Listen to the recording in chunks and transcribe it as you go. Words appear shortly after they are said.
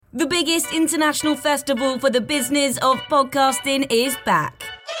The biggest international festival for the business of podcasting is back.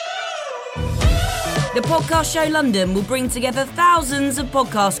 The Podcast Show London will bring together thousands of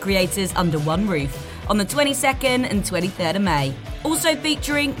podcast creators under one roof on the 22nd and 23rd of May. Also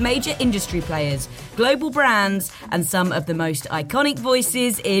featuring major industry players, global brands, and some of the most iconic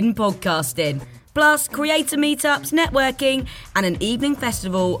voices in podcasting. Plus, creator meetups, networking, and an evening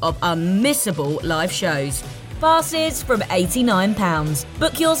festival of unmissable live shows. Passes from £89.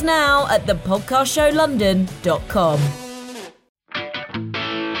 Book yours now at thepodcastshowlondon.com.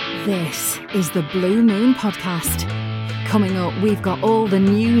 This is the Blue Moon Podcast. Coming up, we've got all the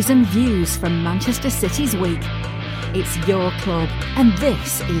news and views from Manchester City's week. It's your club, and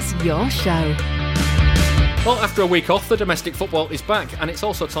this is your show. Well, after a week off, the domestic football is back, and it's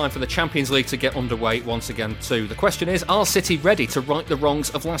also time for the Champions League to get underway once again too. The question is, are City ready to right the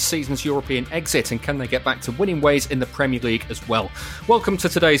wrongs of last season's European exit, and can they get back to winning ways in the Premier League as well? Welcome to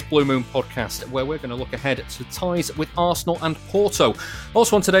today's Blue Moon Podcast, where we're going to look ahead to ties with Arsenal and Porto.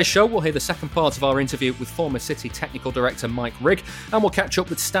 Also on today's show, we'll hear the second part of our interview with former City technical director Mike Rigg, and we'll catch up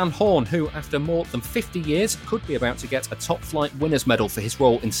with Stan Horne, who, after more than 50 years, could be about to get a top-flight winners' medal for his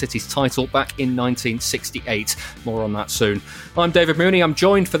role in City's title back in 1968. More on that soon. I'm David Mooney. I'm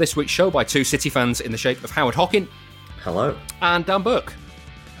joined for this week's show by two City fans in the shape of Howard Hockin. Hello. And Dan Burke.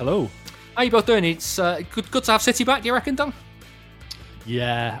 Hello. How are you both doing? It's good to have City back, do you reckon, Dan?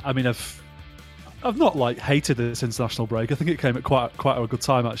 Yeah, I mean, I've not hated this international break. I think it came at quite a good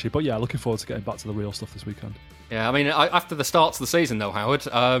time actually. But yeah, looking forward to getting back to the real stuff this weekend. Yeah, I mean, after the start of the season though, Howard,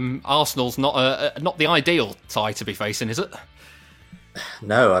 Arsenal's not the ideal tie to be facing, is it?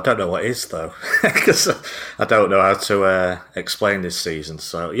 No, I don't know what is though, because I don't know how to explain this season.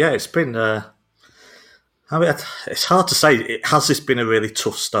 So yeah, it's been. I mean, it's hard to say. Has this been a really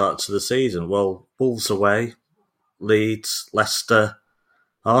tough start to the season? Well, Wolves away, Leeds, Leicester,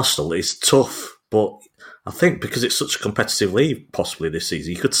 Arsenal is tough, but I think because it's such a competitive league, possibly this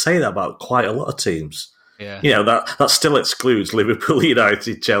season, you could say that about quite a lot of teams. Yeah, you know that still excludes Liverpool,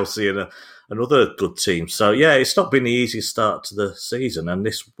 United, Chelsea, and another good team. So, yeah, it's not been the easiest start to the season, and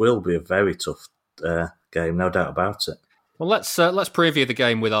this will be a very tough game, no doubt about it. Well, let's preview the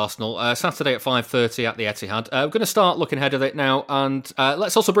game with Arsenal. Saturday at 5:30 at the Etihad. We're going to start looking ahead at it now, and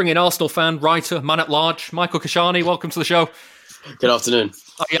let's also bring in Arsenal fan, writer, man-at-large, Michael Keshani. Welcome to the show. Good afternoon.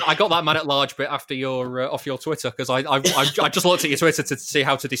 Yeah, I got that man-at-large bit after your off your Twitter, because I just looked at your Twitter to see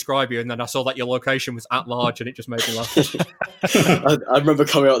how to describe you, and then I saw that your location was at large, and it just made me laugh. I remember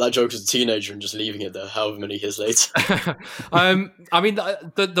coming out with that joke as a teenager and just leaving it there however many years later. I mean,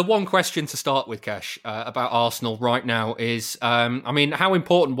 the one question to start with, Kesh, about Arsenal right now is, I mean, how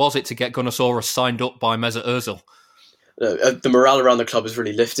important was it to get Gunnosaurus signed up by Mesut Ozil? The morale around the club is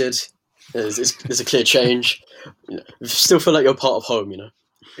really lifted. There's a clear change. You still feel like you're part of home, you know?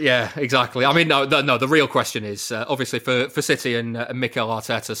 Yeah, exactly. I mean, no. The real question is obviously for City and Mikel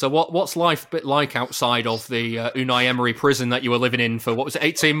Arteta. So, what's life bit like outside of the Unai Emery prison that you were living in for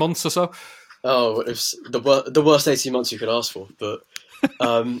 18 months or so? Oh, it was the worst 18 months you could ask for. But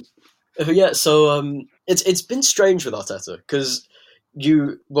yeah, so it's been strange with Arteta because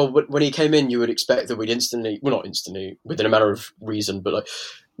when he came in, you would expect that not instantly, within a matter of reason, but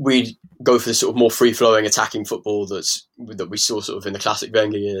we'd go for this sort of more free-flowing attacking football that we saw sort of in the classic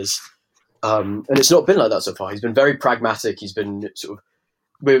Wenger years. And it's not been like that so far. He's been very pragmatic. He's been it's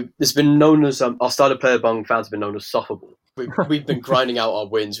been known as, our starter player among fans have been known as sufferable. We've been grinding out our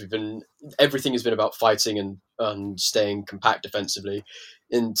wins. Everything has been about fighting and staying compact defensively.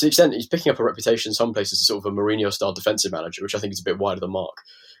 And to the extent he's picking up a reputation in some places as sort of a Mourinho-style defensive manager, which I think is a bit wide of the mark.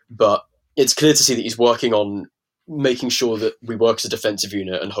 But it's clear to see that he's working on making sure that we work as a defensive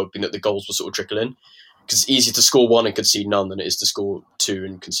unit and hoping that the goals will sort of trickle in. Because it's easier to score one and concede none than it is to score two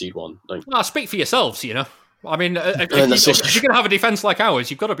and concede one. Speak for yourselves, you know. I mean, if you're going to have a defence like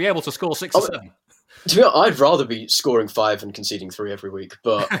ours, you've got to be able to score 6 or 7. To be honest, I'd rather be scoring 5 and conceding 3 every week,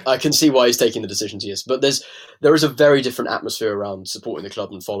 but I can see why he's taking the decisions he is. But there is a very different atmosphere around supporting the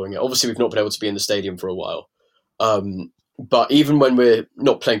club and following it. Obviously, we've not been able to be in the stadium for a while. But even when we're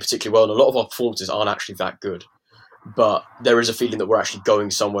not playing particularly well, and a lot of our performances aren't actually that good, but there is a feeling that we're actually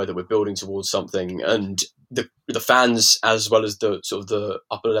going somewhere, that we're building towards something, and the fans, as well as the sort of the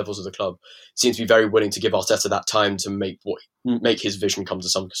upper levels of the club, seem to be very willing to give Arteta that time to make his vision come to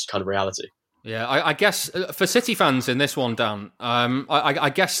some kind of reality. Yeah, I guess for City fans in this one, Dan, I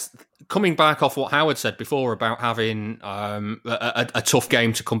guess coming back off what Howard said before about having a tough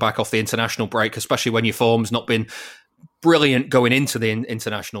game to come back off the international break, especially when your form's not been brilliant going into the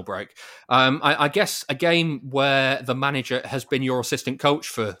international break. I guess a game where the manager has been your assistant coach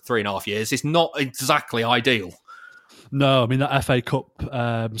for 3.5 years is not exactly ideal. No, I mean that FA Cup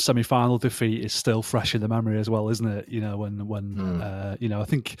semi-final defeat is still fresh in the memory as well, isn't it? I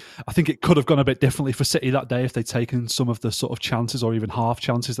think it could have gone a bit differently for City that day if they'd taken some of the sort of chances or even half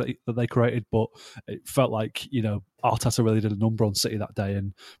chances that they created. But it felt like Arteta really did a number on City that day,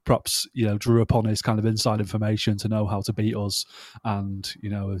 and perhaps drew upon his kind of inside information to know how to beat us, and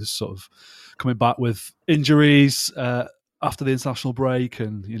is sort of coming back with injuries after the international break,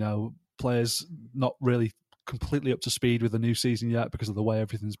 and players not really completely up to speed with the new season yet because of the way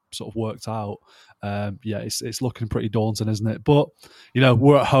everything's sort of worked out. It's looking pretty daunting, isn't it? But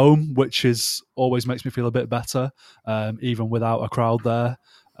we're at home, which always makes me feel a bit better, even without a crowd there.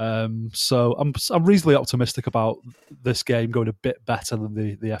 So I'm reasonably optimistic about this game going a bit better than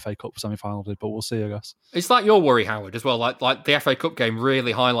the FA Cup semi-final did, but we'll see, I guess. Is that your worry, Howard, as well? Like the FA Cup game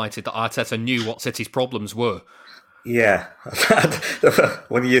really highlighted that Arteta knew what City's problems were. Yeah.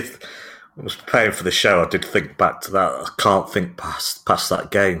 When I was preparing for the show, I did think back to that. I can't think past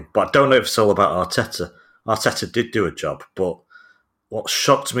that game. But I don't know if it's all about Arteta. Arteta did do a job, but what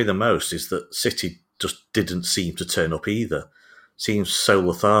shocked me the most is that City just didn't seem to turn up either. Seems so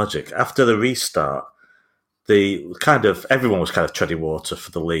lethargic. After the restart, everyone was kind of treading water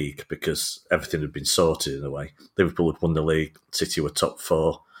for the league because everything had been sorted in a way. Liverpool had won the league, City were top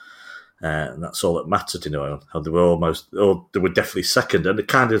four, and that's all that mattered. How they were definitely second, and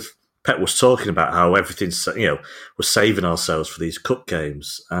Pep was talking about how everything we're saving ourselves for these cup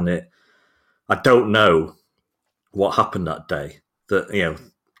games, and I don't know what happened that day. That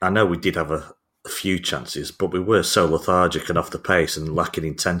I know we did have a few chances, but we were so lethargic and off the pace and lacking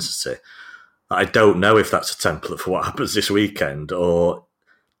intensity. I don't know if that's a template for what happens this weekend, or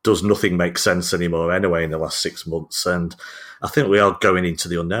does nothing make sense anymore anyway in the last 6 months. And I think we are going into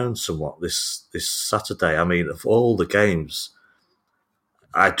the unknown somewhat this Saturday. I mean, of all the games,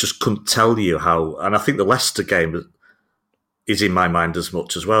 I just couldn't tell you how. And I think the Leicester game is in my mind as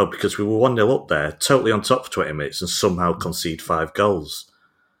much as well, because we were 1-0 up there, totally on top for 20 minutes, and somehow concede 5 goals.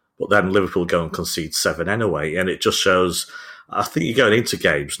 But then Liverpool go and concede 7 anyway. And it just shows, I think you're going into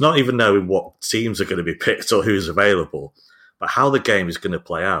games, not even knowing what teams are going to be picked or who's available, but how the game is going to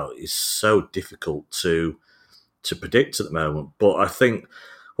play out is so difficult to predict at the moment. But I think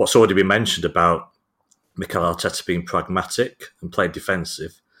what's already been mentioned about Mikel Arteta being pragmatic and playing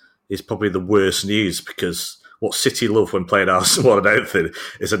defensive is probably the worst news, because what City love when playing Arsenal, I don't think,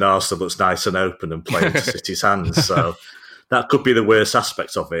 is an Arsenal that's nice and open and playing to City's hands. So that could be the worst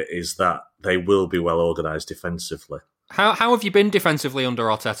aspect of it, is that they will be well organised defensively. How have you been defensively under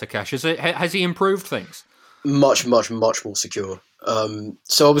Arteta, Kesh? Has he improved things? Much, much, much more secure.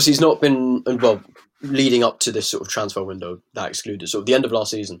 So obviously he's not been, leading up to this sort of transfer window that excluded. So at the end of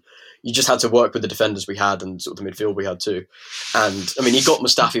last season, you just had to work with the defenders we had and sort of the midfield we had too. And I mean, he got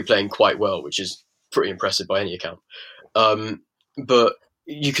Mustafi playing quite well, which is pretty impressive by any account. But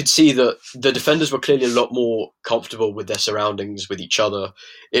you could see that the defenders were clearly a lot more comfortable with their surroundings, with each other.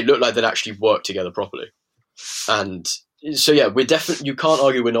 It looked like they'd actually worked together properly. And so, yeah, we're definitely, you can't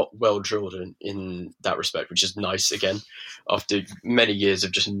argue we're not well drilled in that respect, which is nice again, after many years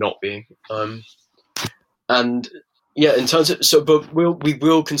of just not being. And yeah, in terms of, but we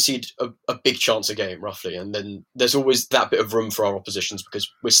will concede a big chance a game, roughly. And then there's always that bit of room for our oppositions,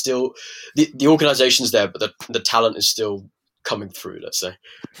 because we're still, the organisation's there, but the talent is still coming through, let's say.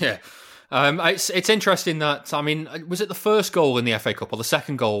 Yeah. It's interesting that, I mean, was it the first goal in the FA Cup or the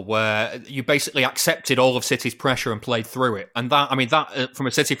second goal where you basically accepted all of City's pressure and played through it? And that from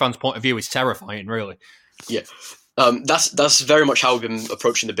a City fan's point of view is terrifying, really. Yeah. That's very much how we've been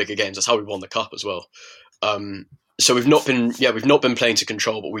approaching the bigger games. That's how we won the cup as well. So we've not been playing to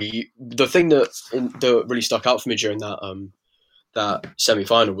control, but the thing that really stuck out for me during that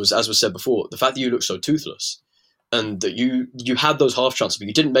semi-final was, as was said before, the fact that you looked so toothless. And that you had those half chances, but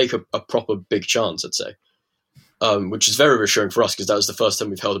you didn't make a proper big chance, I'd say, which is very reassuring for us, because that was the first time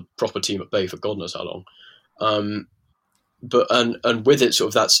we've held a proper team at bay for God knows how long. But with it, sort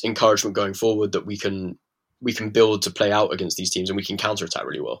of that's encouragement going forward, that we can build to play out against these teams, and we can counterattack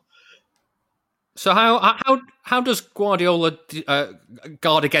really well. So how does Guardiola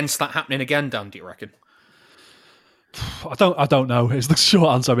guard against that happening again, Dan? Do you reckon? I don't know. It's the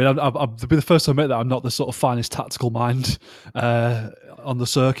short answer. I mean, I'll be the first to admit that I'm not the sort of finest tactical mind on the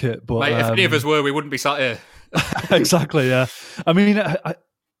circuit. But mate, if any of us were, we wouldn't be sat here. Exactly. Yeah. I mean,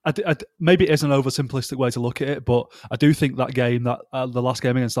 maybe it is an oversimplistic way to look at it, but I do think that game, the last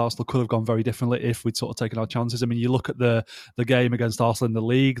game against Arsenal, could have gone very differently if we'd sort of taken our chances. I mean, you look at the game against Arsenal in the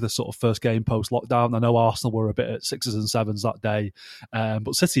league, the sort of first game post-lockdown. I know Arsenal were a bit at 6s and 7s that day,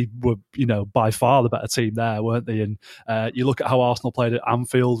 but City were, by far the better team there, weren't they? And you look at how Arsenal played at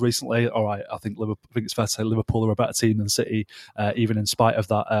Anfield recently. All right, I think it's fair to say Liverpool are a better team than City, even in spite of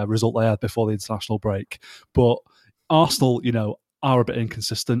that result they had before the international break. But Arsenal, are a bit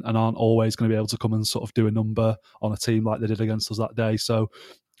inconsistent and aren't always going to be able to come and sort of do a number on a team like they did against us that day. So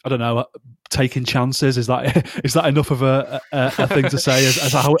I don't know, taking chances, is that enough of a thing to say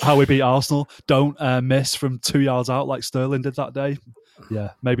as how we beat Arsenal? Don't miss from 2 yards out like Sterling did that day.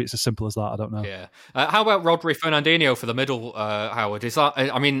 Yeah, maybe it's as simple as that. I don't know. Yeah. How about Rodri Fernandinho for the middle, Howard? Is that?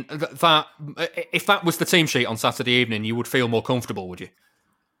 I mean, that if that was the team sheet on Saturday evening, you would feel more comfortable, would you?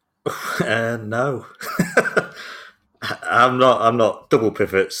 No. I'm not. Double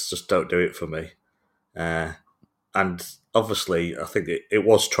pivots just don't do it for me. And obviously, I think it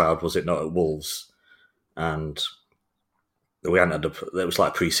was trialled, was it not, at Wolves? And we hadn't had it was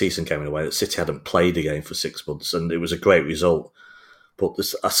like pre-season game in a way that City hadn't played a game for 6 months, and it was a great result. But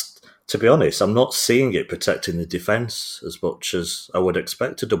to be honest, I'm not seeing it protecting the defence as much as I would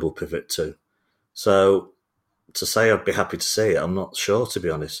expect a double pivot to. So to say I'd be happy to see it, I'm not sure, to be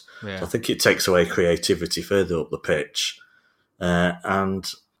honest. Yeah. So I think it takes away creativity further up the pitch.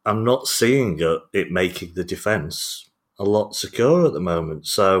 And I'm not seeing it making the defence a lot secure at the moment.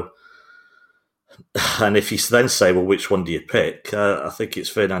 So, and if you then say, well, which one do you pick? I think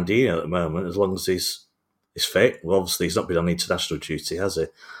it's Fernandinho at the moment, as long as he's fit. Well, obviously, he's not been on international duty, has he?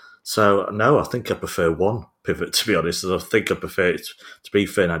 So, no, I think I prefer one pivot, to be honest. And I think I prefer it to be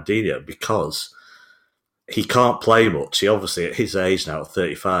Fernandinho because he can't play much. He obviously, at his age now, at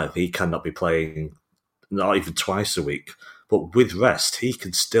 35, he cannot be playing not even twice a week. But with rest, he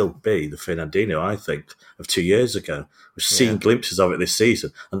can still be the Fernandinho, I think, of 2 years ago. We've seen glimpses of it this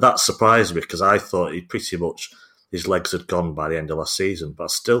season. And that surprised me because I thought his legs had gone by the end of last season. But I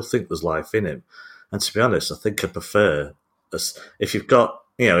still think there's life in him. And to be honest, I think I prefer, if you've got,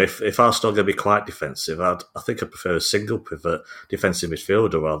 if Arsenal are going to be quite defensive, I think I prefer a single pivot defensive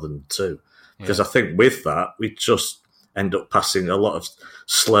midfielder rather than two. Because I think with that, we just end up passing a lot of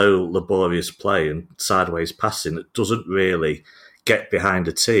slow, laborious play and sideways passing that doesn't really get behind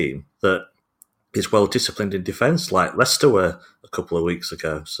a team that is well disciplined in defence, like Leicester were a couple of weeks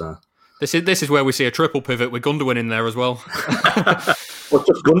ago. So this is where we see a triple pivot with Gundogan in there as well. Well,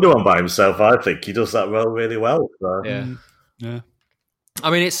 just Gundogan by himself, I think he does that role really well. So. Yeah. I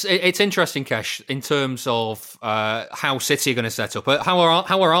mean, it's interesting, Kesh, in terms of how City are going to set up. How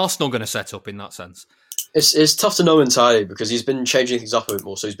are Arsenal going to set up in that sense? It's tough to know entirely because he's been changing things up a bit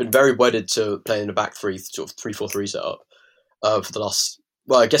more. So he's been very wedded to playing a back three, sort of 3-4-3 setup for the last.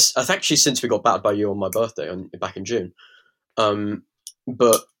 Well, I guess actually since we got battered by you on my birthday back in June.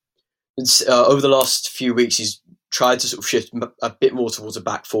 But it's, over the last few weeks, he's tried to sort of shift a bit more towards a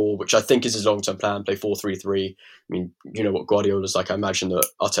back four, which I think is his long-term plan, play 4-3-3. I mean, you know what Guardiola's like. I imagine that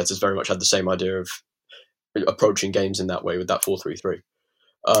Arteta's very much had the same idea of approaching games in that way with that 4-3-3.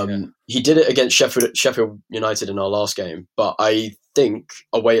 He did it against Sheffield United in our last game, but I think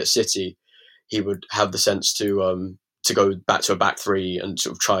away at City, he would have the sense to go back to a back three and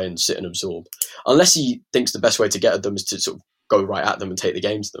sort of try and sit and absorb. Unless he thinks the best way to get at them is to sort of go right at them and take the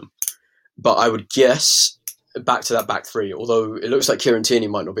game to them. But I would guess back to that back three, although it looks like Kieran Tierney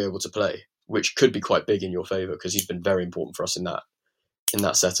might not be able to play, which could be quite big in your favour because he's been very important for us in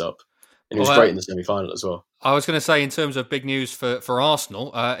that setup. And he was great in the semi-final as well. I was going to say, in terms of big news for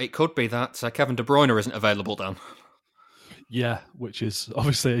Arsenal, it could be that Kevin De Bruyne isn't available, Dan. Yeah, which is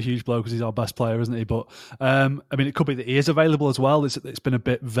obviously a huge blow because he's our best player, isn't he? But I mean, it could be that he is available as well. It's been a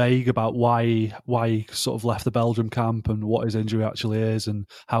bit vague about why he sort of left the Belgium camp and what his injury actually is and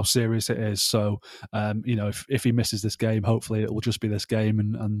how serious it is. So, if he misses this game, hopefully it will just be this game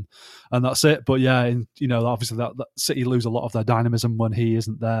and that's it. But yeah, obviously that City lose a lot of their dynamism when he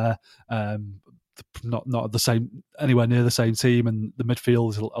isn't there. Not the same, anywhere near the same team, and the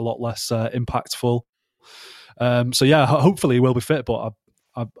midfield is a lot less impactful. So yeah, hopefully he will be fit, but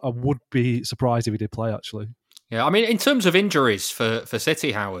I would be surprised if he did play, actually. Yeah, I mean, in terms of injuries for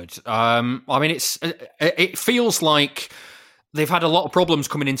City, Howard, I mean, it feels like they've had a lot of problems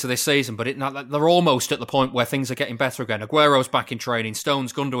coming into this season, but they're almost at the point where things are getting better again. Aguero's back in training,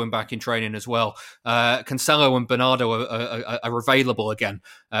 Stones, Gundogan back in training as well. Cancelo and Bernardo are available again,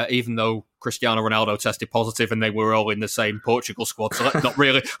 even though Cristiano Ronaldo tested positive and they were all in the same Portugal squad. So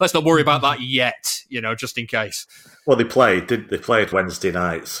let's not worry about that yet, just in case. Well, they played Wednesday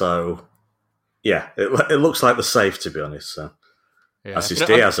night, so yeah, it looks like they're safe, to be honest. So. Yeah. As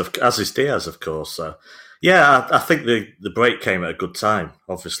is Diaz, of course. So, yeah, I think the break came at a good time,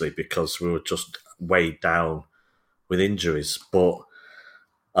 obviously, because we were just weighed down with injuries. But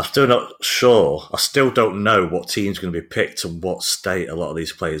I'm still not sure. I still don't know what team's going to be picked and what state a lot of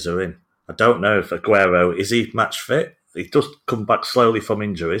these players are in. I don't know if Aguero, is he match fit? He does come back slowly from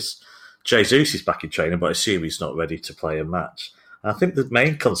injuries. Jesus is back in training, but I assume he's not ready to play a match. And I think the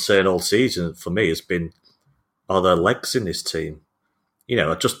main concern all season for me has been, are there legs in this team?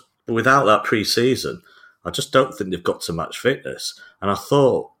 Without that pre-season, I just don't think they've got to match fitness. And I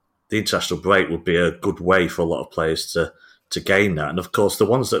thought the international break would be a good way for a lot of players to gain that. And of course, the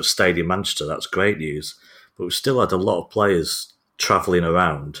ones that have stayed in Manchester, that's great news. But we've still had a lot of players travelling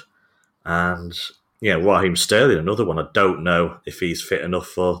around. And, Raheem Sterling, another one. I don't know if he's fit enough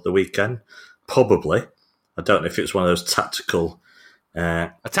for the weekend. Probably. I don't know if it's one of those tactical...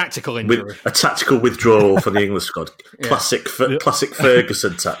 a tactical injury. A tactical withdrawal from the English squad. Classic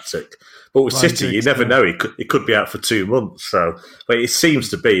Ferguson tactic. But with City, you never know. He could be out for 2 months. So, but it seems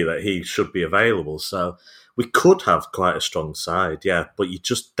to be that he should be available. So we could have quite a strong side, yeah. But you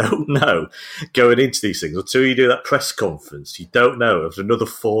just don't know going into these things. Until you do that press conference, you don't know if another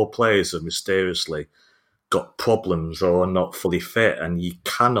 4 players have mysteriously got problems or are not fully fit. And you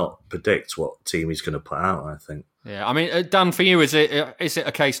cannot predict what team he's going to put out, I think. Yeah, I mean, Dan, for you, is it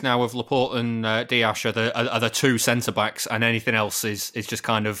a case now of Laporte and Diaz are the 2 centre-backs and anything else is just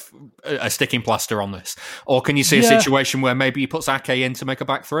kind of a sticking plaster on this? Or can you see a situation where maybe he puts Ake in to make a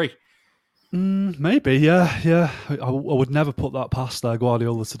back 3? Maybe, yeah. I would never put that past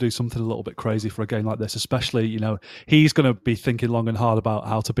Guardiola to do something a little bit crazy for a game like this, especially, he's going to be thinking long and hard about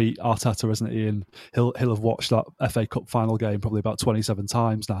how to beat Arteta, isn't he? And he'll have watched that FA Cup final game probably about 27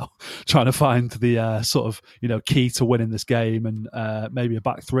 times now, trying to find the sort of, key to winning this game and maybe a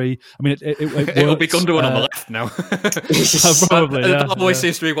back 3. I mean, it'll be Gundogan on the left now. Probably, yeah. That always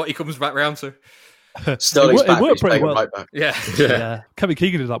seems to be what he comes back round to. Sterling's back, worked pretty well. Right back. Yeah. Kevin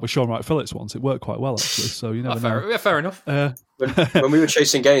Keegan did that with Sean Wright-Phillips once. It worked quite well, actually. So you never know. Fair enough. When we were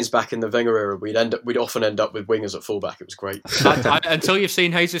chasing gains back in the Wenger era, we'd often end up with wingers at fullback. It was great. Until you've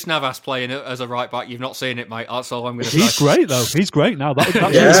seen Jesus Navas playing as a right back, you've not seen it, mate. That's all I'm going to say. He's great, though. He's great now. That's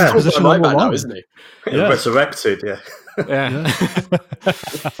his position right back now, isn't he? Yeah. Resurrected, yeah.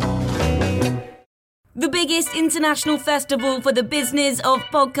 The biggest international festival for the business of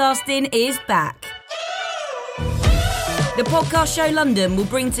podcasting is back. The Podcast Show London will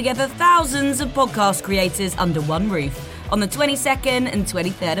bring together thousands of podcast creators under one roof on the 22nd and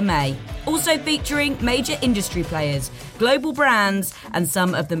 23rd of May. Also featuring major industry players, global brands, and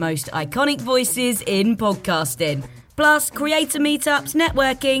some of the most iconic voices in podcasting. Plus, creator meetups,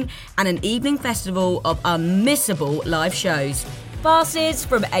 networking, and an evening festival of unmissable live shows. Passes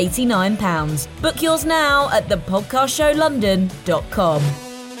from £89. Book yours now at thepodcastshowlondon.com.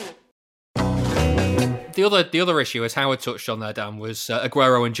 The other issue, as Howard touched on there, Dan, was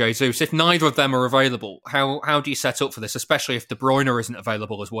Aguero and Jesus. If neither of them are available, how do you set up for this, especially if De Bruyne isn't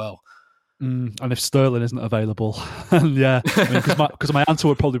available as well? And if Sterling isn't available, because my answer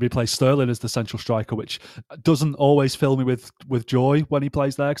would probably be play Sterling as the central striker, which doesn't always fill me with joy when he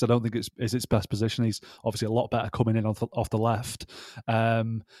plays there, because I don't think it's its best position. He's obviously a lot better coming in off the left.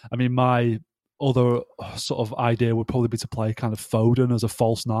 My other sort of idea would probably be to play kind of Foden as a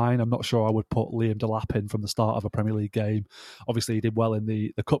false 9. I'm not sure I would put Liam Delap in from the start of a Premier League game. Obviously, he did well in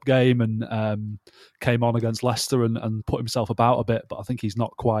the cup game and came on against Leicester and put himself about a bit, but I think he's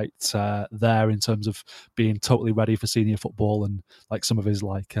not quite there in terms of being totally ready for senior football, and like some of his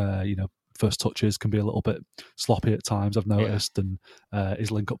first touches can be a little bit sloppy at times, I've noticed, and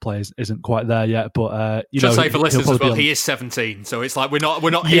his link-up play isn't quite there yet. But just say for listeners as well, he is 17, so it's like we're not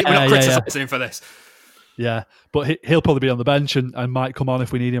criticising him for this. Yeah, but he'll probably be on the bench and might come on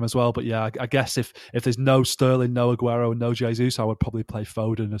if we need him as well. But yeah, I guess if there's no Sterling, no Aguero, and no Jesus, I would probably play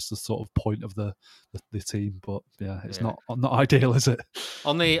Foden as the sort of point of the team. But yeah, it's not ideal, is it?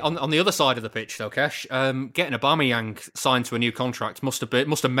 On the other side of the pitch, though, Kesh, getting Aubameyang signed to a new contract must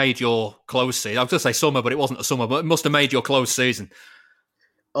have made your close season. I was going to say summer, but it wasn't a summer. But it must have made your close season.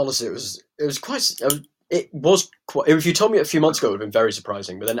 Honestly, it was quite. It was quite. If you told me a few months ago, it would have been very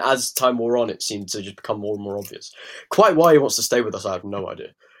surprising. But then, as time wore on, it seemed to just become more and more obvious. Quite why he wants to stay with us, I have no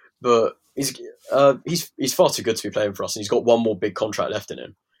idea. But he's far too good to be playing for us, and he's got one more big contract left in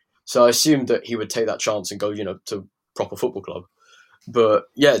him. So I assumed that he would take that chance and go, to a proper football club. But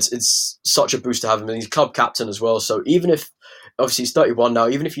yeah, it's such a boost to have him, and he's club captain as well. So even if, obviously he's 31 now,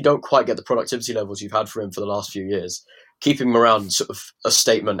 even if you don't quite get the productivity levels you've had for him for the last few years, keeping him around sort of a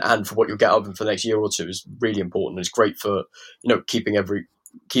statement and for what you'll get out of him for the next year or two is really important. It's great for keeping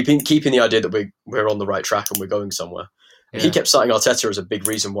the idea that we're on the right track and we're going somewhere. Yeah. He kept citing Arteta as a big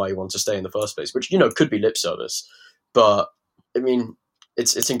reason why he wanted to stay in the first place, which, could be lip service. But, I mean,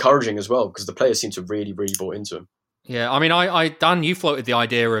 it's encouraging as well because the players seem to really, really bought into him. Yeah, I mean, Dan, you floated the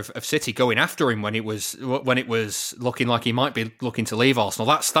idea of City going after him when it was looking like he might be looking to leave Arsenal.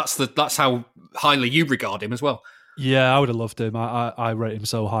 That's how highly you regard him as well. Yeah, I would have loved him. I rate him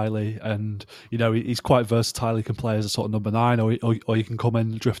so highly, and he's quite versatile. He can play as a sort of number 9, or he can come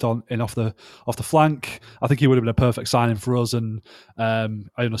in, drift in off the flank. I think he would have been a perfect signing for us, and I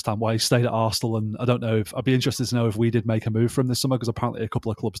understand why he stayed at Arsenal. And I don't know if I'd be interested to know if we did make a move for him this summer, because apparently a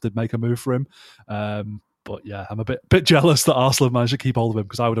couple of clubs did make a move for him. But yeah, I'm a bit jealous that Arsenal have managed to keep hold of him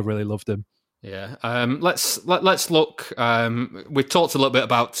because I would have really loved him. Yeah, let's look. We've talked a little bit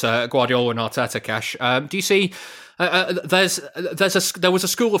about Guardiola and Arteta. Cash, do you see? There was a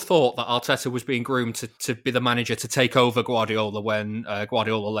school of thought that Arteta was being groomed to be the manager to take over Guardiola when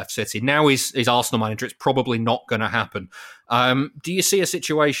Guardiola left City. Now he's Arsenal manager. It's probably not going to happen. Do you see a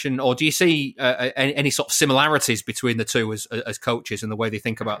situation, or do you see any sort of similarities between the two as coaches and the way they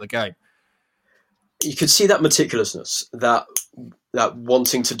think about the game? You could see that meticulousness, that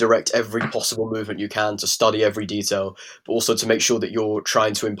wanting to direct every possible movement you can, to study every detail, but also to make sure that you're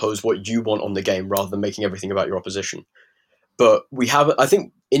trying to impose what you want on the game rather than making everything about your opposition. But I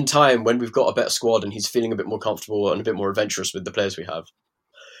think in time, when we've got a better squad and he's feeling a bit more comfortable and a bit more adventurous with the players we have,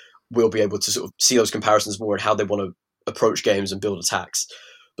 we'll be able to sort of see those comparisons more and how they want to approach games and build attacks.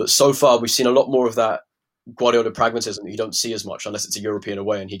 But so far, we've seen a lot more of that Guardiola pragmatism that you don't see as much unless it's a European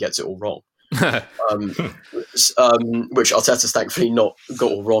away and he gets it all wrong. Which Arteta's thankfully not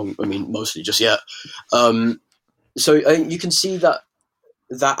got all wrong. I mean, mostly just yet. So you can see that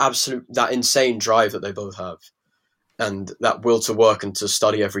insane drive that they both have, and that will to work and to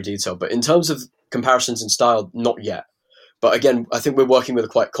study every detail. But in terms of comparisons in style, not yet. But again, I think we're working with a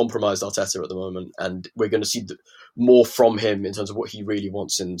quite compromised Arteta at the moment, and we're going to see more from him in terms of what he really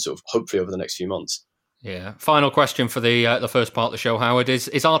wants in sort of hopefully over the next few months. Yeah. Final question for the first part of the show, Howard. Is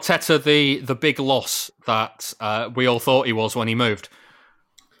Arteta the big loss that we all thought he was when he moved?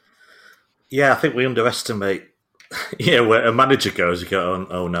 Yeah, I think we underestimate. Where a manager goes, you go,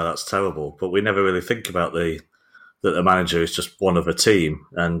 oh no, that's terrible. But we never really think about that the manager is just one of a team,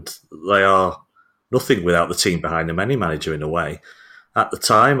 and they are nothing without the team behind them. Any manager, in a way. At the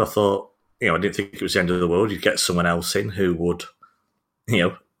time, I thought, I didn't think it was the end of the world. You'd get someone else in who would,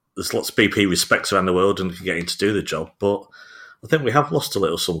 there's lots of people he respects around the world and can get him to do the job. But I think we have lost a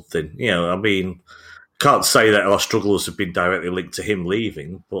little something. I mean, can't say that our struggles have been directly linked to him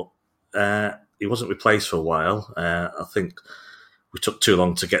leaving, but he wasn't replaced for a while. I think we took too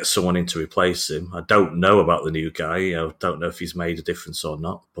long to get someone in to replace him. I don't know about the new guy. I don't know if he's made a difference or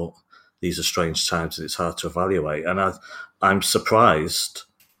not, but these are strange times and it's hard to evaluate. And I'm surprised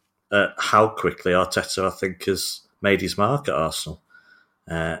at how quickly Arteta, I think, has made his mark at Arsenal.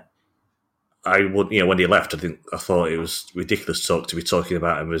 I would, when he left, I thought it was ridiculous talk to be talking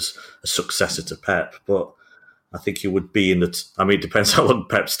about him as a successor to Pep, but I think he would be in the. It depends how long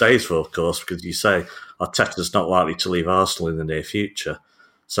Pep stays for, of course, because you say Arteta's not likely to leave Arsenal in the near future.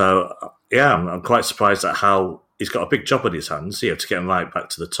 So yeah, I'm quite surprised at how he's got a big job on his hands, to get him right back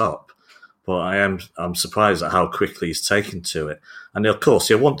to the top. But I'm surprised at how quickly he's taken to it, and of course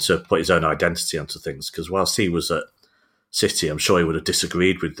he'll want to put his own identity onto things, because whilst he was at City, I'm sure he would have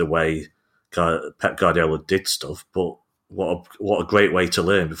disagreed with the way Pep Guardiola did stuff, but what a great way to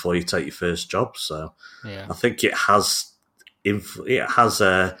learn before you take your first job. So yeah. I think it has had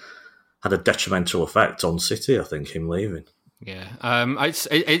a detrimental effect on City, I think, him leaving. Yeah,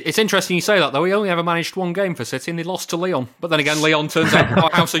 it's interesting you say that, though. He only ever managed one game for City and they lost to Lyon. But then again, Lyon turns out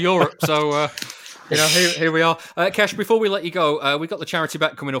our House of Europe, so here we are. Kesh, before we let you go, we've got the charity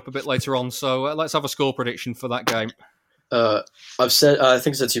bet coming up a bit later on, so let's have a score prediction for that game. I think I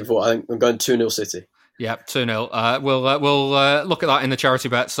said to you before, I'm going 2-0 City. Yeah, 2-0. We'll look at that in the charity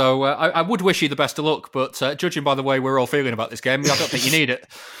bet. So I would wish you the best of luck, but judging by the way we're all feeling about this game, I don't think you need it.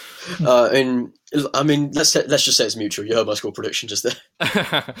 Let's just say it's mutual. You heard my score prediction just there.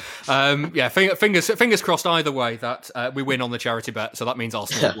 Fingers crossed either way that we win on the charity bet. So that means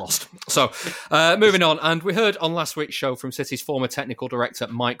Arsenal have lost. So moving on, and we heard on last week's show from City's former technical director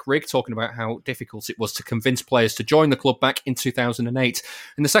Mike Rigg talking about how difficult it was to convince players to join the club back in 2008.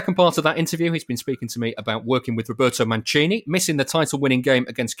 In the second part of that interview, he's been speaking to me about working with Roberto Mancini, missing the title-winning game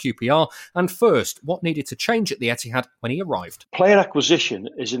against QPR, and first, what needed to change at the Etihad when he arrived. Player acquisition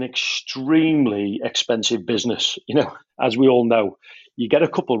is an extremely expensive business. As we all know, you get a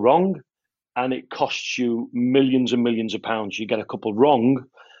couple wrong and it costs you millions and millions of pounds. You get a couple wrong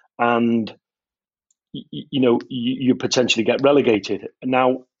and you potentially get relegated.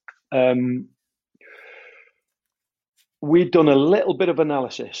 Now, we'd done a little bit of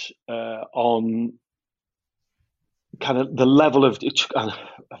analysis on kind of the level of,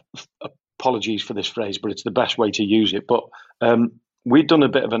 apologies for this phrase, but it's the best way to use it. But we'd done a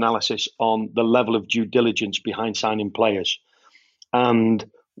bit of analysis on the level of due diligence behind signing players. And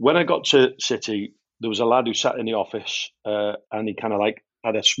when I got to City, there was a lad who sat in the office and he kind of like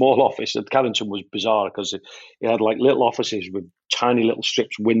had a small office. At Carrington was bizarre because it had like little offices with tiny little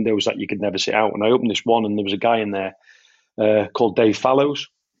strips, windows that you could never sit out. And I opened this one and there was a guy in there called Dave Fallows.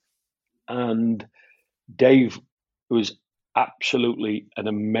 And Dave was absolutely an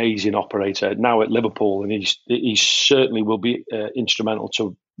amazing operator now at Liverpool, and he certainly will be instrumental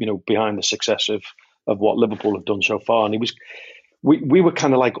to behind the success of what Liverpool have done so far. And we were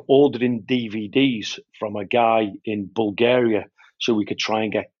kind of like ordering DVDs from a guy in Bulgaria so we could try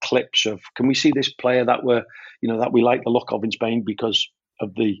and get clips of, can we see this player that we like the look of in Spain, because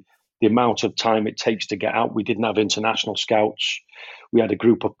of the amount of time it takes to get out. We didn't have international scouts. We had a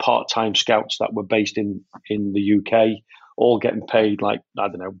group of part-time scouts that were based in the UK, all getting paid like, I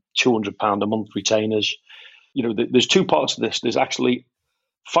don't know, £200 a month retainers. There's two parts to this. There's actually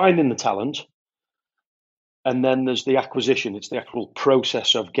finding the talent, and then there's the acquisition. It's the actual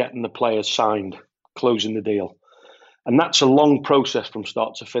process of getting the players signed, closing the deal. And that's a long process from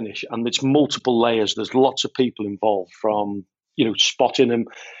start to finish. And it's multiple layers. There's lots of people involved, from, spotting them.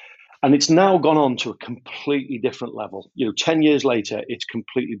 And it's now gone on to a completely different level. 10 years later, it's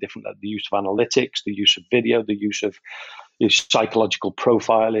completely different. The use of analytics, the use of video, the use of psychological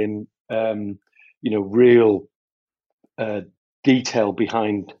profiling, real detail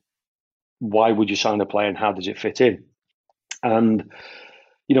behind why would you sign a player and how does it fit in. And,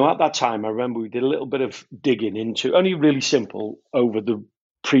 at that time, I remember we did a little bit of digging into, only really simple, over the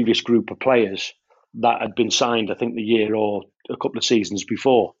previous group of players that had been signed, I think the year or a couple of seasons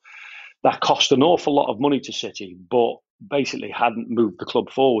before. That cost an awful lot of money to City, but basically hadn't moved the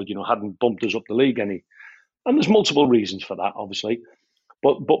club forward, hadn't bumped us up the league any. And there's multiple reasons for that, obviously.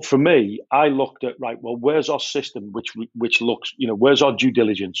 But for me, I looked at, right, well, where's our system which looks, where's our due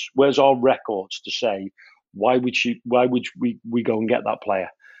diligence? Where's our records to say, why would we go and get that player?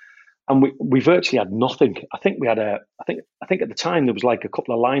 And we virtually had nothing. I think at the time there was like a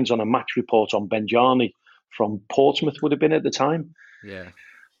couple of lines on a match report on Benjani from Portsmouth, would have been at the time. Yeah.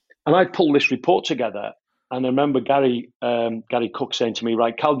 And I pulled this report together, and I remember Gary Cook saying to me,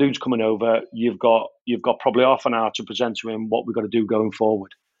 right, Khaldoon's coming over. You've got probably half an hour to present to him what we've got to do going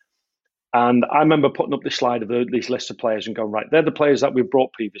forward. And I remember putting up this slide of these lists of players and going, right, they're the players that we've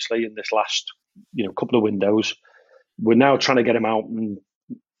brought previously in this last, couple of windows. We're now trying to get them out and,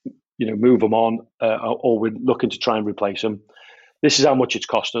 move them on, or we're looking to try and replace them. This is how much it's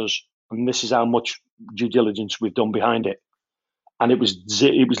cost us, and this is how much due diligence we've done behind it. And it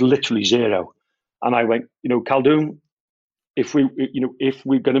was literally zero. And I went, Khaldoon, if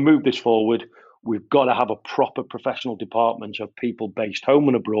we're going to move this forward, we've got to have a proper professional department of people based home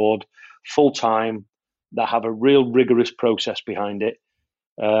and abroad, full time, that have a real rigorous process behind it.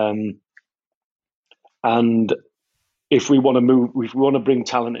 And if we want to bring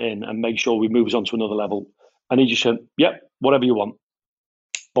talent in and make sure we move us on to another level. And he just said, yep, whatever you want.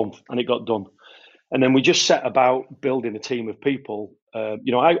 Boom. And it got done. And then we just set about building a team of people. I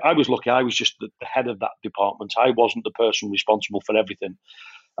was lucky. I was just the head of that department. I wasn't the person responsible for everything.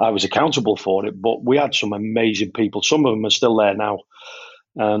 I was accountable for it, but we had some amazing people. Some of them are still there now.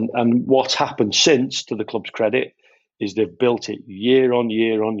 And what's happened since, to the club's credit, is they've built it year on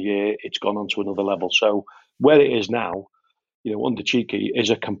year on year. It's gone on to another level. So where it is now, under Cheeky, is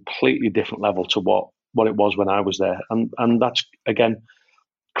a completely different level to what it was when I was there. And that's, again,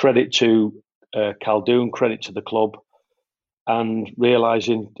 credit to Khaldoon, credit to the club, and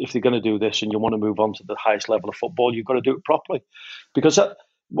realising if they're going to do this and you want to move on to the highest level of football, you've got to do it properly. Because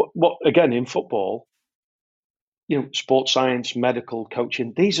again, in football, sports science, medical,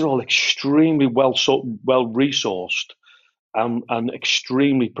 coaching, these are all extremely well resourced and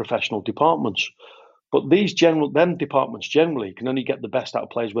extremely professional departments. But them departments generally can only get the best out of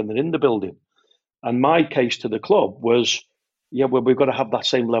players when they're in the building. And my case to the club was, we've got to have that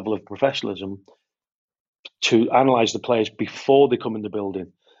same level of professionalism to analyse the players before they come in the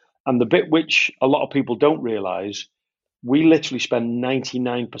building. And the bit which a lot of people don't realise, we literally spend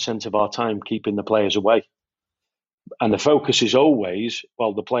 99% of our time keeping the players away. And the focus is always,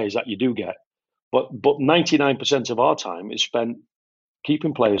 the players that you do get. But 99% of our time is spent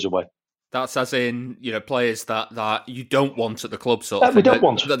keeping players away. That's as in, players that you don't want at the club, sort of. We don't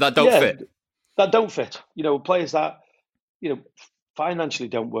want. That don't fit. That don't fit. Players that, financially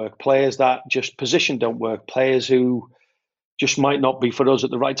don't work, players that just position don't work, players who just might not be for us at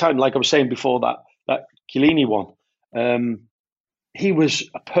the right time. Like I was saying before, that Chiellini one, He was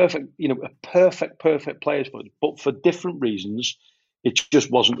a perfect player for us, but for different reasons, it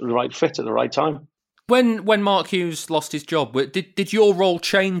just wasn't the right fit at the right time. When Mark Hughes lost his job, did your role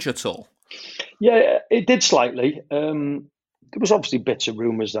change at all? Yeah, it did slightly. There was obviously bits of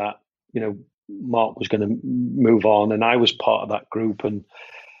rumours that Mark was going to move on, and I was part of that group, and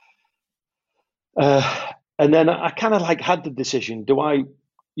then I kind of had the decision: do I,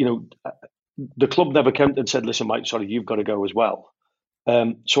 the club never came and said, "Listen, Mike, sorry, you've got to go as well."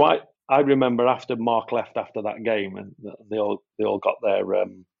 So I remember after Mark left after that game, and they all got their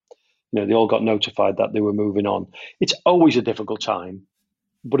they all got notified that they were moving on. It's always a difficult time,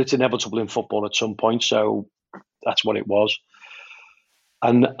 but it's inevitable in football at some point. So that's what it was.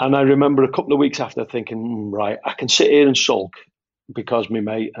 And I remember a couple of weeks after thinking, right, I can sit here and sulk because my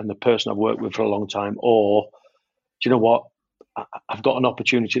mate and the person I've worked with for a long time, or do you know what? I've got an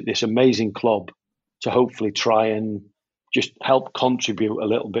opportunity at this amazing club to hopefully try and just help contribute a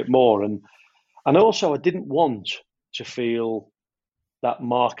little bit more. And also I didn't want to feel that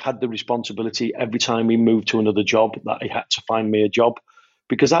Mark had the responsibility every time he moved to another job that he had to find me a job,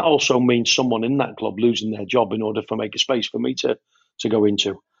 because that also means someone in that club losing their job in order to make a space for me to go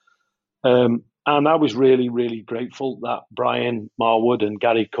into. And I was really, really grateful that Brian Marwood and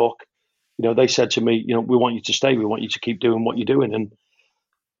Gary Cook, they said to me, we want you to stay. We want you to keep doing what you're doing.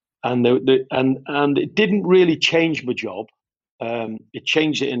 And it didn't really change my job. It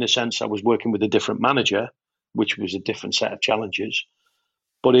changed it in the sense I was working with a different manager, which was a different set of challenges.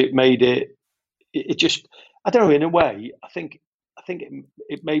 But it made it just, I don't know, in a way, I think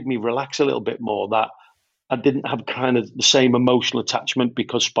it made me relax a little bit more, that I didn't have kind of the same emotional attachment,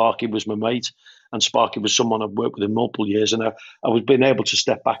 because Sparky was my mate and Sparky was someone I've worked with in multiple years, and I was being able to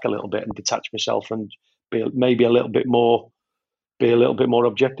step back a little bit and detach myself and be maybe a little bit more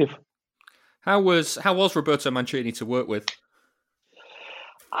objective. How was Roberto Mancini to work with?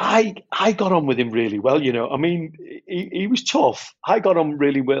 I got on with him really well. I mean, he was tough. I got on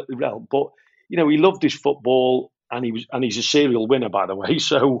really well, but he loved his football, and he's a serial winner, by the way.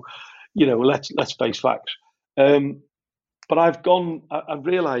 So, let's face facts. But I've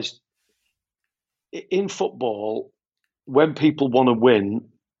realised in football, when people want to win,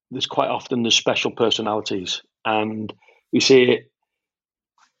 there's quite often the special personalities, and I see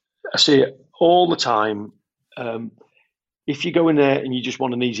it all the time. If you go in there and you just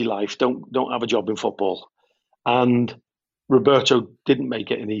want an easy life, don't have a job in football. And Roberto didn't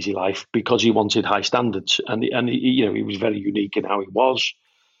make it an easy life because he wanted high standards, and he was very unique in how he was.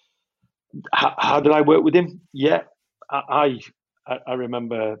 How did I work with him? Yeah, I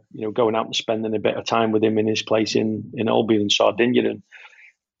remember going out and spending a bit of time with him in his place in Albion in Sardinia,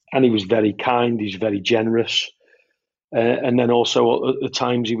 and he was very kind. He was very generous, and then also at the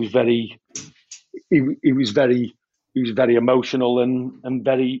times he was very emotional and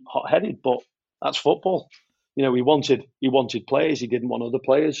very hot-headed. But that's football. He wanted players. He didn't want other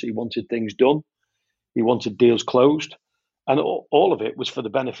players. He wanted things done. He wanted deals closed. And all of it was for the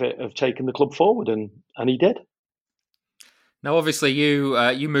benefit of taking the club forward, and he did. Now, obviously,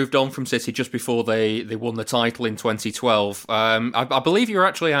 you moved on from City just before they won the title in 2012. I believe you were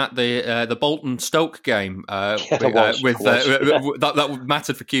actually at the Bolton Stoke game that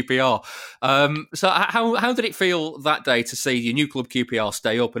mattered for QPR. So, how did it feel that day to see your new club QPR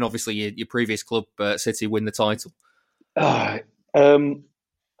stay up, and obviously your previous club City win the title? I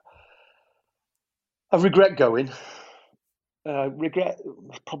regret going.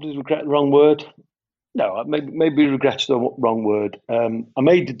 Probably regret the wrong word. No, maybe regret's the wrong word. I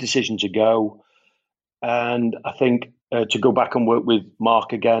made the decision to go, and I think to go back and work with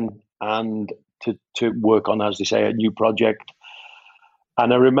Mark again, and to work on, as they say, a new project.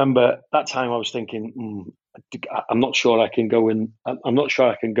 And I remember that time I was thinking, I'm not sure I can go and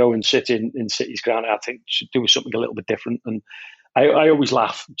sit in City's ground. I think I should do something a little bit different. And I always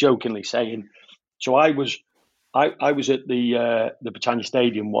laugh jokingly saying, so I was at the Britannia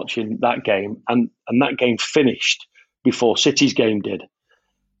Stadium watching that game, and that game finished before City's game did.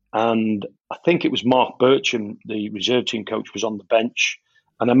 And I think it was Mark Bircham, the reserve team coach, was on the bench.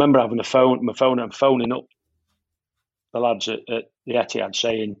 And I remember having my phone and phoning up the lads at the Etihad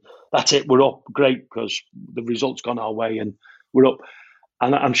saying, "That's it, we're up, great, because the result's gone our way and we're up."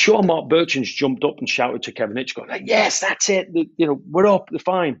 And I'm sure Mark Bircham's jumped up and shouted to Kevin Hitch, going, "Yes, that's it, we're up, they're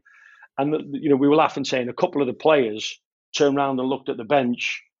fine." And we were laughing, saying a couple of the players turned around and looked at the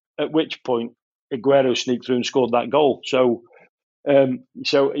bench, at which point Aguero sneaked through and scored that goal. So I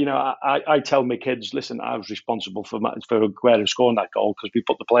tell my kids, listen, I was responsible for Aguero scoring that goal because we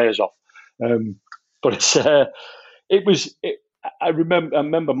put the players off. But I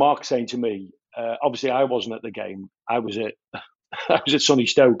remember Mark saying to me, Obviously, I wasn't at the game. I was at I was at Sunny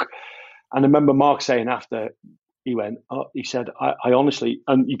Stoke, and I remember Mark saying after he went, he said, I honestly,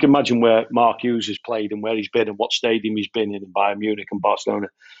 and you can imagine where Mark Hughes has played and where he's been and what stadium he's been in Bayern Munich and Barcelona.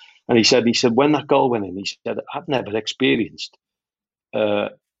 And he said when that goal went in, he said, I've never experienced a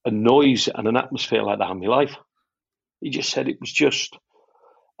noise and an atmosphere like that in my life. He just said it was just,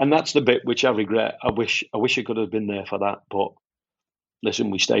 and that's the bit which I regret. I wish I could have been there for that. But listen,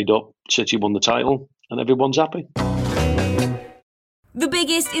 we stayed up, City won the title, and everyone's happy. The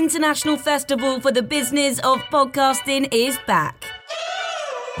biggest international festival for the business of podcasting is back.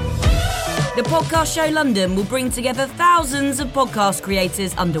 The Podcast Show London will bring together thousands of podcast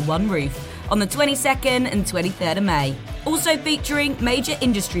creators under one roof on the 22nd and 23rd of May. Also featuring major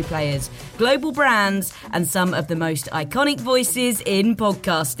industry players, global brands, and some of the most iconic voices in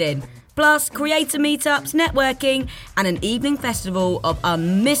podcasting. Plus, creator meetups, networking, and an evening festival of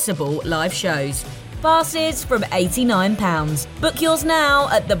unmissable live shows. Passes from £89. Book yours now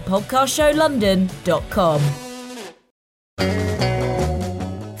at thepodcastshowlondon.com.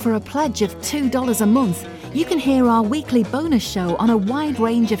 For a pledge of $2 a month, you can hear our weekly bonus show on a wide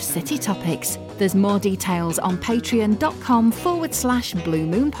range of City topics. There's more details on patreon.com/Blue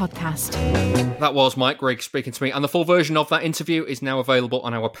Moon Podcast. That was Mike Rigg speaking to me, and the full version of that interview is now available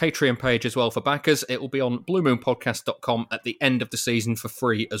on our Patreon page as well for backers. It will be on bluemoonpodcast.com at the end of the season for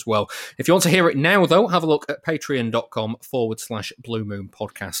free as well. If you want to hear it now, though, have a look at patreon.com/Blue Moon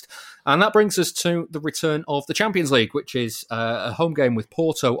Podcast. And that brings us to the return of the Champions League, which is a home game with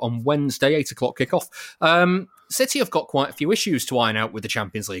Porto on Wednesday, 8 o'clock kickoff. City have got quite a few issues to iron out with the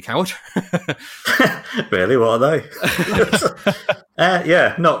Champions League, Howard. Really? What are they?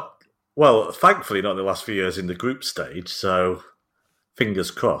 Thankfully not in the last few years in the group stage, so fingers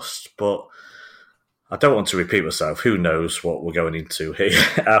crossed. But I don't want to repeat myself. Who knows what we're going into here?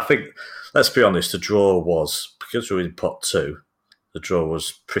 I think, let's be honest, the draw was, because we're in pot 2, the draw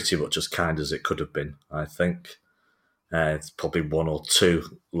was pretty much as kind as it could have been, I think. It's probably 1 or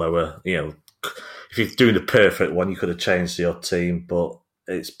 2 lower, if you're doing the perfect one, you could have changed your team, but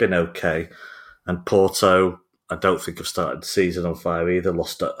it's been okay. And Porto, I don't think have started the season on fire either.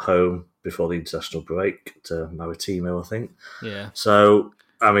 Lost at home before the international break to Maritimo, I think. Yeah. So,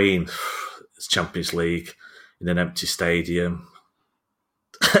 I mean, it's Champions League in an empty stadium.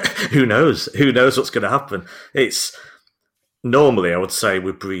 Who knows? Who knows what's going to happen? It's normally, I would say,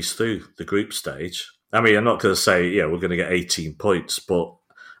 we breeze through the group stage. I mean, I'm not going to say, we're going to get 18 points, but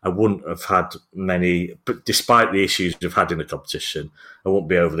I wouldn't have had many, but despite the issues we've had in the competition, I wouldn't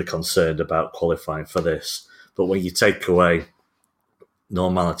be overly concerned about qualifying for this. But when you take away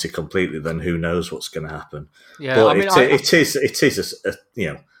normality completely, then who knows what's going to happen? Yeah, but I mean, it is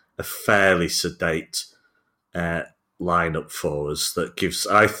a fairly sedate lineup for us that gives.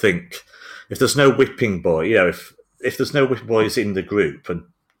 I think if there's no whipping boy, if there's no whipping boys in the group and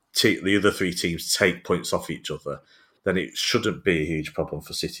the other 3 teams take points off each other, then it shouldn't be a huge problem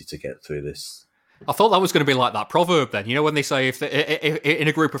for City to get through this. I thought that was going to be like that proverb then. When they say if in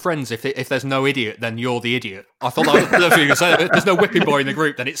a group of friends, if there's no idiot, then you're the idiot. I thought that was what you were going to say. If there's no whipping boy in the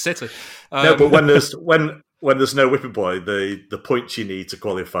group, then it's City. No, but when there's no whipping boy, the points you need to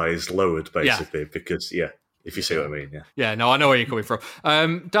qualify is lowered, basically, because, if you see what I mean, yeah. Yeah, no, I know where you're coming from.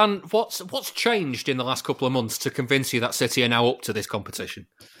 Dan, what's changed in the last couple of months to convince you that City are now up to this competition?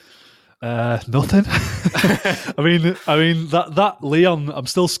 Nothing. I mean that Lyon. I'm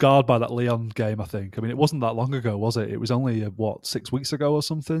still scarred by that Lyon game. I think. I mean, it wasn't that long ago, was it? It was only 6 weeks ago or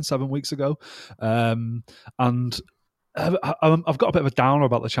something, 7 weeks ago. And I've got a bit of a downer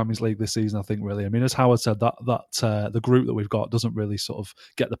about the Champions League this season. I think, really. I mean, as Howard said, that the group that we've got doesn't really sort of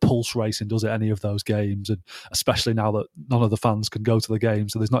get the pulse racing, does it? Any of those games, and especially now that none of the fans can go to the game,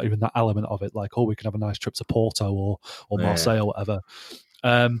 so there's not even that element of it. Like, we can have a nice trip to Porto or Marseille or whatever.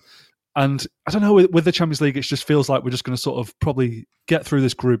 And I don't know, with the Champions League, it just feels like we're just going to sort of probably get through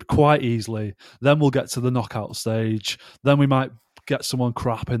this group quite easily. Then we'll get to the knockout stage. Then we might get someone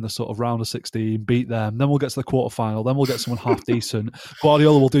crap in the sort of round of 16, beat them. Then we'll get to the quarterfinal. Then we'll get someone half decent.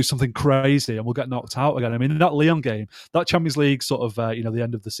 Guardiola will do something crazy and we'll get knocked out again. I mean, that Lyon game, that Champions League sort of, the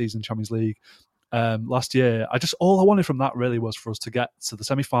end of the season Champions League last year, all I wanted from that really was for us to get to the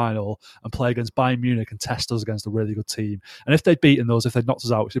semi-final and play against Bayern Munich and test us against a really good team. And if they'd beaten those, if they'd knocked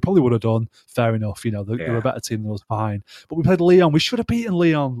us out, which they probably would have done, fair enough. They were a better team than us, fine. But we played Lyon. We should have beaten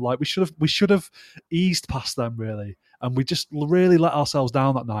Lyon. Like we should have eased past them really. And we just really let ourselves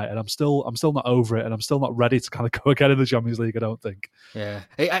down that night. And I'm still not over it, and I'm still not ready to kind of go again in the Champions League, I don't think. Yeah,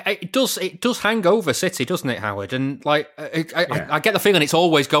 it does hang over City, doesn't it, Howard? And I get the feeling it's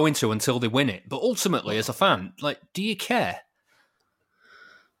always going to until they win it. But ultimately, as a fan, do you care?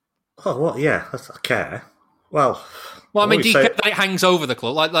 Oh, what? Yeah, I care. Well, I mean, do you get that it hangs over the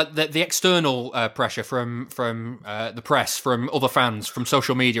club, like the external pressure from the press, from other fans, from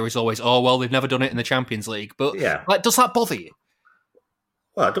social media is always, oh well, they've never done it in the Champions League. But does that bother you?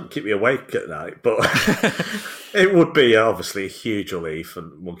 Well, it doesn't keep me awake at night, but it would be obviously a huge relief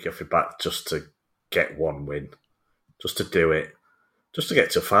and monkey off your back just to get one win, just to do it, just to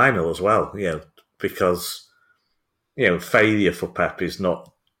get to a final as well. Because failure for Pep is not.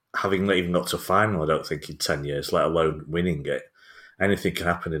 Having not even got to a final, I don't think, in 10 years, let alone winning it. Anything can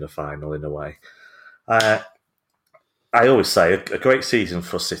happen in a final, in a way. I always say a great season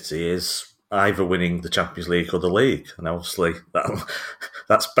for City is either winning the Champions League or the league. And obviously,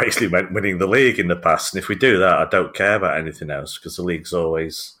 that's basically meant winning the league in the past. And if we do that, I don't care about anything else, because the league's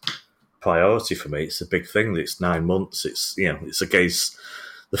always priority for me. It's a big thing. It's 9 months. It's against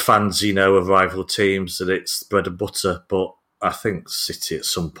the fans, of rival teams, and it's bread and butter. But I think City at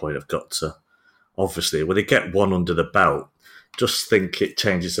some point have got to, obviously, when they get one under the belt, just think it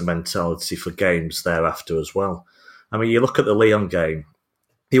changes the mentality for games thereafter as well. I mean, you look at the Lyon game,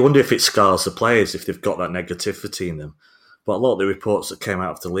 you wonder if it scars the players, if they've got that negativity in them. But a lot of the reports that came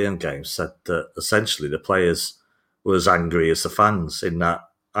out of the Lyon game said that essentially the players were as angry as the fans, in that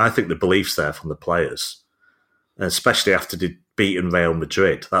I think the belief's there from the players. And especially after they'd beaten Real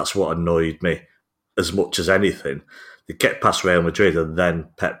Madrid, that's what annoyed me as much as anything. They get past Real Madrid and then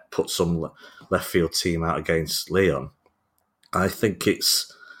Pep put some left field team out against Lyon. I think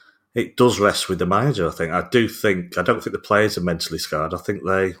it does rest with the manager. I don't think the players are mentally scarred. I think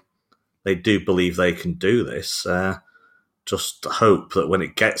they do believe they can do this. Just hope that when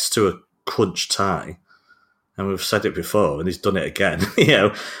it gets to a crunch time, and we've said it before, and he's done it again,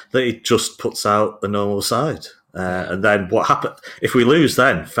 that he just puts out the normal side. And then what happened? If we lose,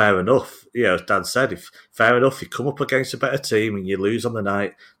 then fair enough. As Dan said, fair enough, you come up against a better team and you lose on the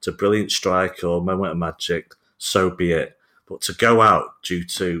night to a brilliant strike or moment of magic, so be it. But to go out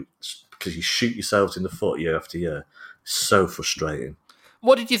because you shoot yourselves in the foot year after year, is so frustrating.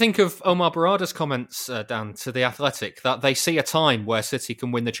 What did you think of Omar Barada's comments, Dan, to The Athletic, that they see a time where City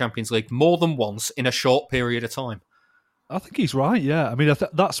can win the Champions League more than once in a short period of time? I think he's right, yeah. I mean,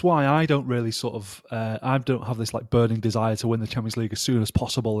 that's why I don't really I don't have this burning desire to win the Champions League as soon as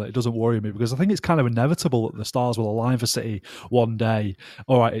possible. It doesn't worry me, because I think it's kind of inevitable that the stars will align for City one day.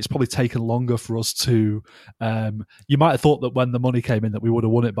 All right, it's probably taken longer for us to... you might have thought that when the money came in that we would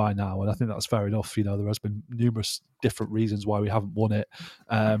have won it by now, and I think that's fair enough. There has been numerous different reasons why we haven't won it.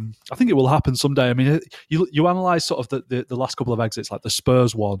 I think it will happen someday. I mean, you analyse sort of the last couple of exits, like the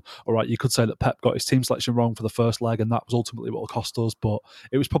Spurs one. All right, you could say that Pep got his team selection wrong for the first leg, and that was ultimately what will cost us, but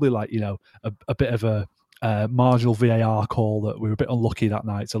it was probably a bit of a marginal VAR call that we were a bit unlucky that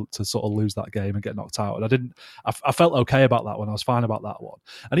night to sort of lose that game and get knocked out. And I felt okay about that one. I was fine about that one.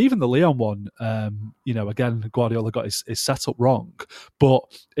 And even the Lyon one, again, Guardiola got his setup wrong. But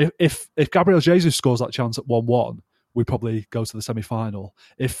if Gabriel Jesus scores that chance at 1-1, we probably go to the semi-final.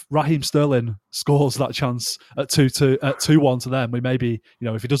 If Raheem Sterling scores that chance at 2-1 to them, we maybe,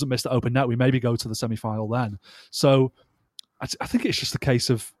 if he doesn't miss the open net, we maybe go to the semi-final then. So I think it's just a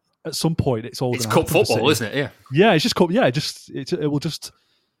case of, at some point, it's all. It's cup football, isn't it? Yeah. Yeah, it's just cup. Yeah, it will just.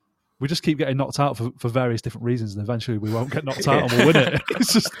 We just keep getting knocked out for various different reasons, and eventually we won't get knocked out and we'll win it.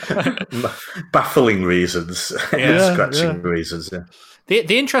 It's just baffling reasons, scratching reasons. Yeah.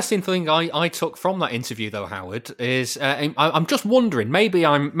 The interesting thing I took from that interview, though, Howard, is I'm just wondering. Maybe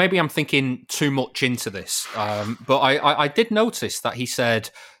I'm thinking too much into this, but I did notice that he said.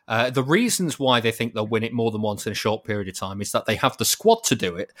 The reasons why they think they'll win it more than once in a short period of time is that they have the squad to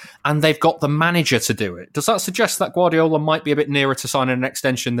do it and they've got the manager to do it. Does that suggest that Guardiola might be a bit nearer to signing an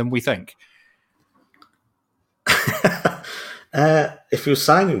extension than we think? If he was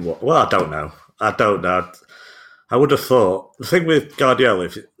signing what? Well, I don't know. I would have thought, the thing with Guardiola,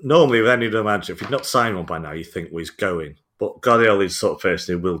 normally with any other manager, if he'd not signed one by now, you think, well, he's going. But Guardiola is the sort of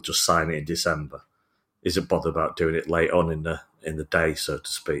person who will just sign it in December. Isn't bothered about doing it late on in the day, so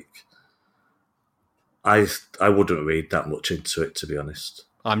to speak. I wouldn't read that much into it, to be honest.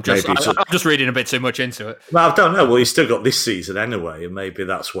 I'm just reading a bit too much into it. Well, I don't know. Well, he's still got this season anyway, and maybe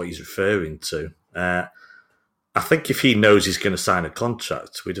that's what he's referring to. I think if he knows he's going to sign a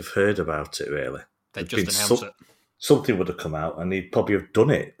contract, we'd have heard about it, really. They'd just announce it. Something would have come out, and he'd probably have done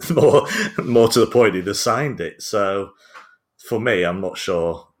it. more to the point, he'd have signed it. So, for me, I'm not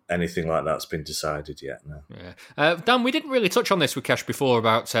sure anything like that's been decided yet. No. Yeah. Dan, we didn't really touch on this with Kesh before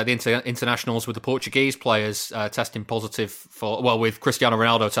about the internationals with the Portuguese players testing positive with Cristiano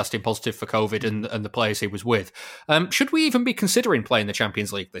Ronaldo testing positive for COVID and the players he was with. Should we even be considering playing the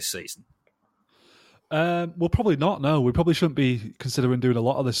Champions League this season? Well, probably not. No, we probably shouldn't be considering doing a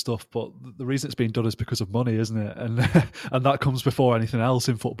lot of this stuff. But the reason it's being done is because of money, isn't it? And and that comes before anything else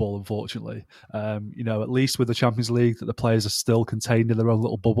in football, unfortunately. At least with the Champions League, that the players are still contained in their own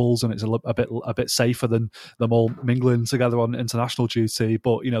little bubbles, and it's a bit safer than them all mingling together on international duty.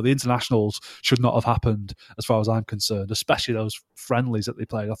 But the internationals should not have happened, as far as I'm concerned, especially those friendlies that they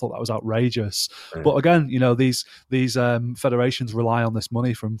played. I thought that was outrageous. Yeah. But again, these federations rely on this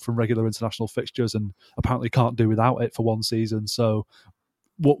money from regular international fixtures, and apparently can't do without it for one season. So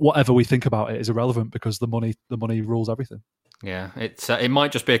whatever we think about it is irrelevant because the money rules everything. Yeah, it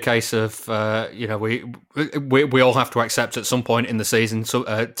might just be a case of we all have to accept at some point in the season. So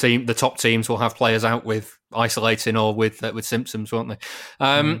the top teams will have players out with isolating or with symptoms, won't they?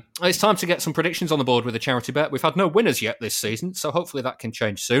 It's time to get some predictions on the board with a charity bet. We've had no winners yet this season, so hopefully that can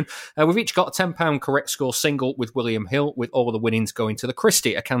change soon. We've each got a £10 correct score single with William Hill, with all the winnings going to the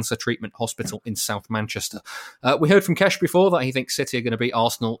Christie, a cancer treatment hospital in South Manchester. We heard from Kesh before that he thinks City are going to beat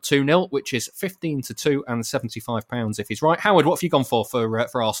Arsenal 2-0, which is 15-2 and £75 if he's right. Howard, what have you gone for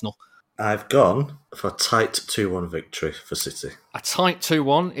Arsenal? I've gone for a tight 2-1 victory for City. A tight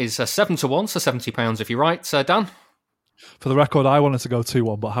 2-1 is 7-1, so £70 if you're right. Dan? For the record, I wanted to go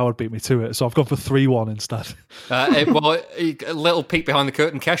 2-1, but Howard beat me to it, so I've gone for 3-1 instead. A little peek behind the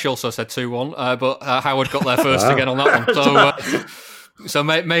curtain, Kesh also said 2-1, but Howard got there first again on that one. So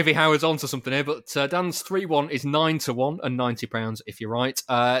maybe Howard's onto something here, but Dan's 3-1 is 9-1 and £90 if you're right.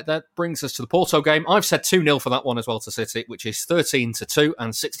 That brings us to the Porto game. I've said 2-0 for that one as well to City, which is 13-2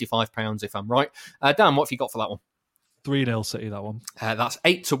 and £65 if I'm right. Dan, what have you got for that one? 3-0 City, that one. That's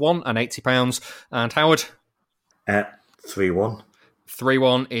 8-1 and £80. And Howard? 3-1.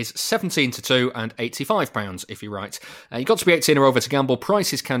 3-1 is 17-2 and £85 if you're right. You've got to be 18 or over to gamble.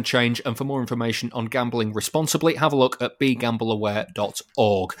 Prices can change, and for more information on gambling responsibly, have a look at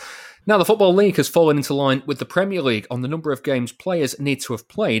begambleaware.org. Now, the Football League has fallen into line with the Premier League on the number of games players need to have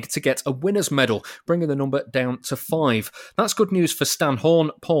played to get a winner's medal, bringing the number down to 5. That's good news for Stan Horne,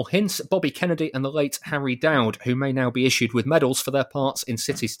 Paul Hince, Bobby Kennedy and the late Harry Dowd, who may now be issued with medals for their parts in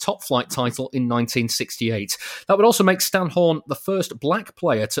City's top-flight title in 1968. That would also make Stan Horne the first black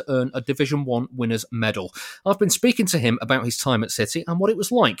player to earn a Division 1 winner's medal. I've been speaking to him about his time at City and what it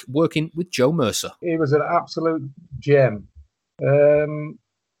was like working with Joe Mercer. He was an absolute gem.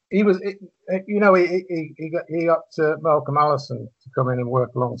 He was, he got Malcolm Allison to come in and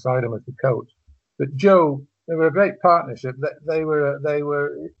work alongside him as the coach. But Joe, they were a great partnership. He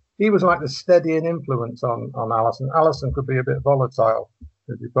was like the steadying influence on Allison. Allison could be a bit volatile,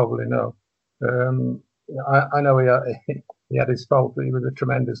 as you probably know. I know he had his fault, but he was a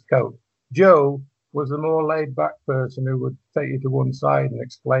tremendous coach. Joe was the more laid-back person who would take you to one side and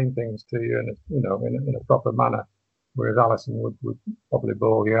explain things to you in a proper manner, whereas Allison would probably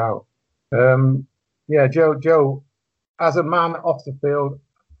ball you out. Joe, as a man off the field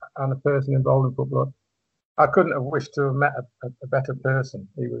and a person involved in football, I couldn't have wished to have met a better person.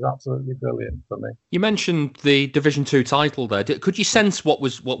 He was absolutely brilliant for me. You mentioned the Division 2 title there. Could you sense what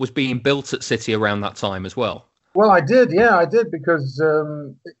was being built at City around that time as well? Well, I did, because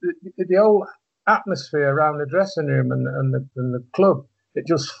the whole atmosphere around the dressing room and the club, it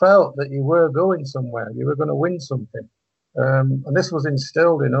just felt that you were going somewhere. You were going to win something. And this was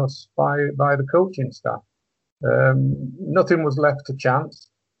instilled in us by the coaching staff. Nothing was left to chance.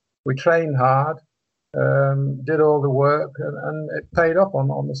 We trained hard, did all the work, and it paid off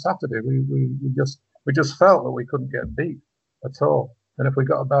on the Saturday. We just felt that we couldn't get beat at all. And if we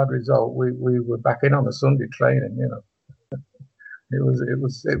got a bad result, we were back in on a Sunday training, It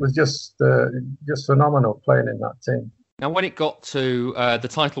was just phenomenal playing in that team. Now, when it got to the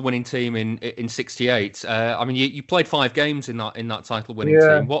title-winning team in '68, you played 5 games in that title-winning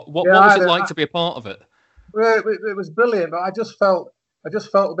team. What was it like to be a part of it? Well, it was brilliant, but I just felt a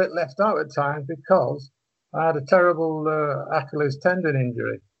bit left out at times because I had a terrible Achilles tendon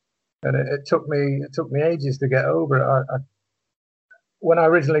injury, and it took me ages to get over it. When I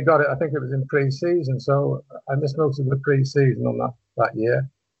originally got it, I think it was in pre-season, so I missed most of the pre-season on that year.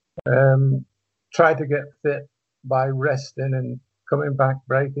 Tried to get fit by resting and coming back,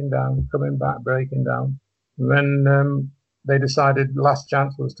 breaking down. And then they decided last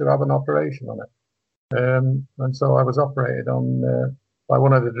chance was to have an operation on it. And so I was operated on by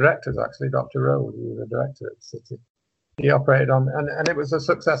one of the directors, actually, Dr. Rose, who was the director at City. He operated on, and it was a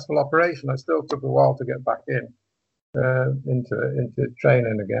successful operation. I still took a while to get back into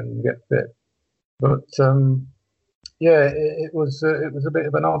training again and get fit. But it was a bit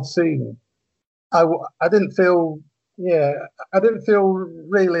of an odd season. I didn't feel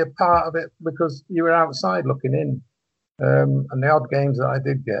really a part of it because you were outside looking in, and the odd games that I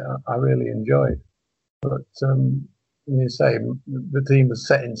did get, I really enjoyed. But you say the team was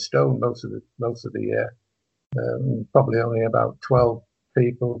set in stone most of the year. Probably only about 12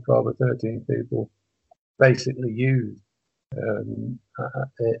 or 13 people basically used in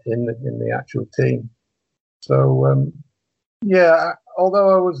the actual team. So although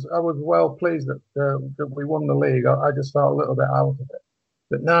I was well pleased that we won the league, I just felt a little bit out of it.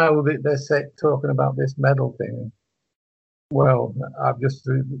 But now they're talking about this medal thing. Well, I've just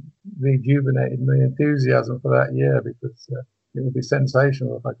rejuvenated my enthusiasm for that year, because it would be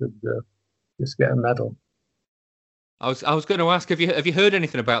sensational if I could just get a medal. I was going to ask, have you heard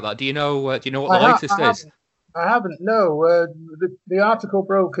anything about that? Do you know what the latest is? I haven't. No, the article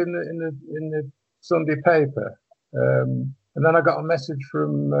broke in the Sunday paper, and then I got a message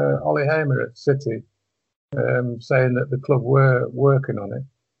from Ollie Hamer at City saying that the club were working on it,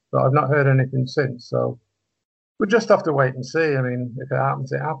 but I've not heard anything since. So we'll just have to wait and see. I mean, if it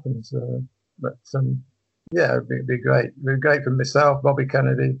happens, it happens. It'd be great. It'd be great for myself. Bobby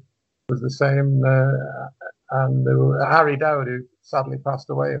Kennedy was the same. And there was Harry Dowd, who sadly passed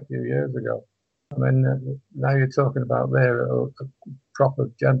away a few years ago. I mean, now you're talking about a proper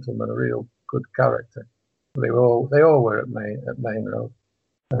gentleman, a real good character. They all were at Main Road.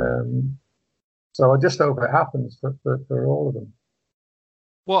 So I just hope it happens for all of them.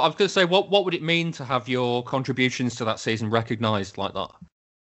 Well, I was going to say, what would it mean to have your contributions to that season recognised like that?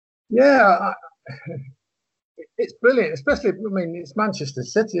 Yeah, it's brilliant, especially, I mean, it's Manchester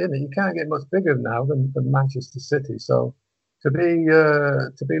City, isn't it? You can't get much bigger now than Manchester City. So to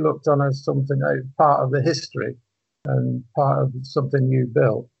be looked on as something, part of the history and part of something you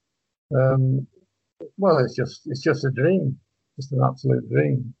built, well, it's just a dream, just an absolute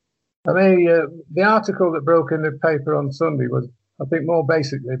dream. I mean, the article that broke in the paper on Sunday was, I think, more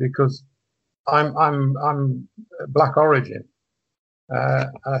basically because I'm black origin,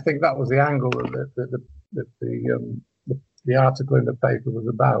 and I think that was the angle that the article in the paper was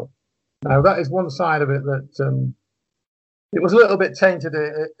about. Now, that is one side of it that it was a little bit tainted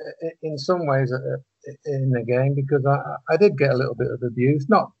in some ways in the game, because I did get a little bit of abuse,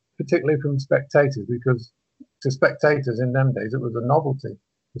 not particularly from spectators, because to spectators in them days it was a novelty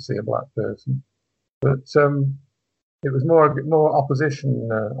to see a black person, but it was more opposition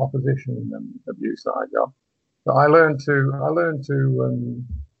abuse that I got. But I learned to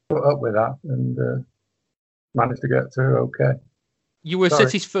put up with that and managed to get through okay. You were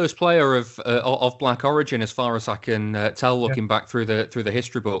City's first player of black origin, as far as I can tell, looking back through the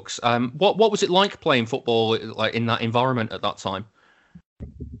history books. What was it like playing football like in that environment at that time?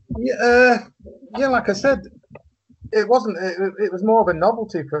 Yeah, like I said, it wasn't. It was more of a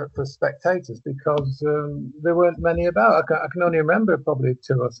novelty for spectators, because there weren't many about. I can only remember probably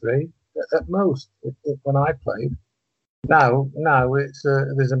 2 or 3 at most when I played. Now it's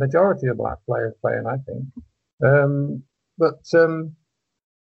there's a majority of black players playing, I think. The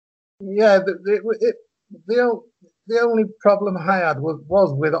only problem I had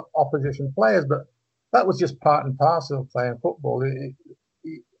was with opposition players, but that was just part and parcel of playing football.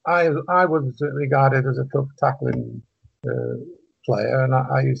 I was regarded as a tough tackling player, and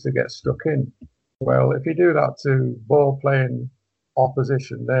I used to get stuck in. Well, if you do that to ball playing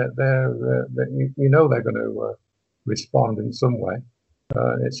opposition, they're you know they're going to respond in some way.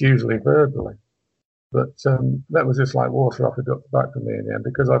 It's usually verbally. But that was just like water off a duck's back for me in the end,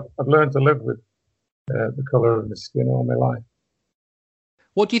 because I've learned to live with the colour of the skin all my life.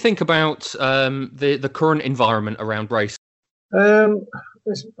 What do you think about the current environment around race?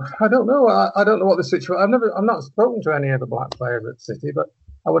 I don't know. I don't know what the situation. I've not spoken to any of the black players at City, but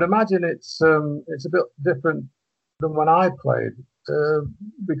I would imagine it's a bit different than when I played,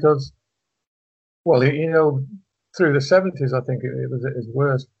 because, well, you know, through the 70s, I think it was at its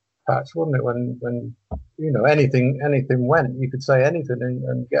worst patch, wasn't it? When you know, anything went. You could say anything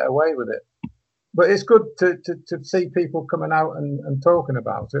and get away with it. But it's good to see people coming out and talking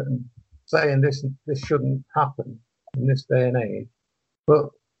about it and saying this shouldn't happen in this day and age. But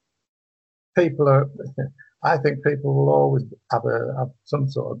I think people will always have some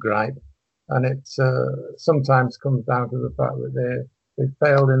sort of gripe, and it sometimes comes down to the fact that they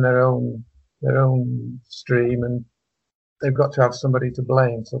failed in their own stream, and they've got to have somebody to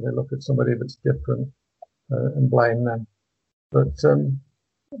blame, so they look at somebody that's different and blame them. But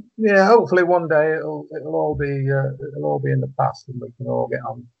hopefully one day it'll all be in the past, and we can all get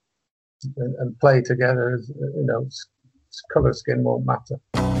on and play together. As you know, colour skin won't matter.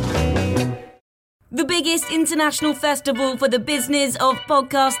 The biggest international festival for the business of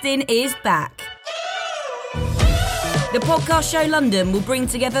podcasting is back. The Podcast Show London will bring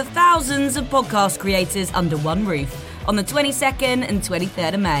together thousands of podcast creators under one roof on the 22nd and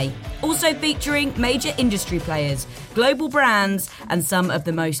 23rd of May. Also featuring major industry players, global brands, and some of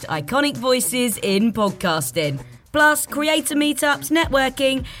the most iconic voices in podcasting. Plus, creator meetups,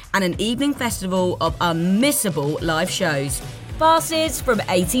 networking, and an evening festival of unmissable live shows. Passes from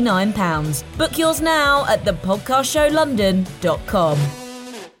 £89. Book yours now at thepodcastshowlondon.com.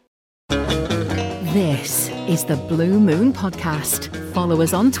 This is the Blue Moon Podcast. Follow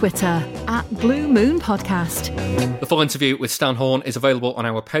us on Twitter at Blue Moon Podcast. The full interview with Stan Horne is available on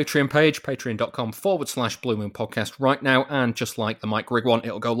our Patreon page, patreon.com/Blue Moon Podcast right now. And just like the Mike Rigg one,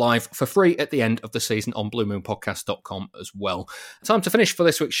 it'll go live for free at the end of the season on bluemoonpodcast.com as well. Time to finish for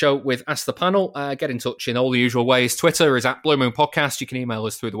this week's show with Ask the Panel. Get in touch in all the usual ways. Twitter is at Blue Moon Podcast. You can email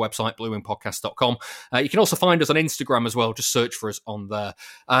us through the website, bluemoonpodcast.com. You can also find us on Instagram as well. Just search for us on there.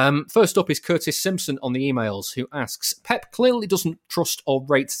 First up is Curtis Simpson on the emails, who asks, Pep clearly doesn't trust or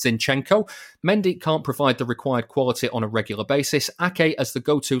rate Zinchenko. Mendy can't provide the required quality on a regular basis. Ake as the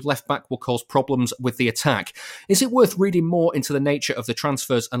go-to left-back will cause problems with the attack. Is it worth reading more into the nature of the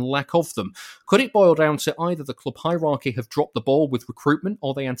transfers and lack of them? Could it boil down to either the club hierarchy have dropped the ball with recruitment,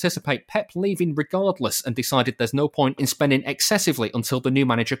 or they anticipate Pep leaving regardless and decided there's no point in spending excessively until the new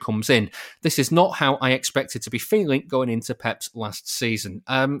manager comes in? This is not how I expected to be feeling going into Pep's last season.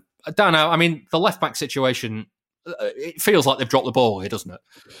 Dan, I mean, the left-back situation, it feels like they've dropped the ball here, doesn't it?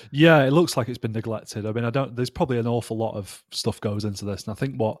 Yeah, it looks like it's been neglected. I mean, there's probably an awful lot of stuff goes into this. And I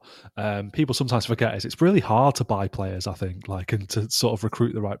think what people sometimes forget is it's really hard to buy players, I think, and to sort of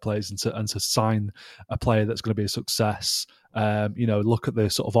recruit the right players and to sign a player that's going to be a success. Look at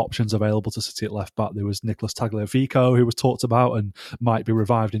the sort of options available to City at left back. There was Nicolas Tagliafico, who was talked about and might be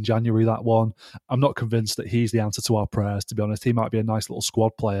revived in January, that one. I'm not convinced that he's the answer to our prayers, to be honest. He might be a nice little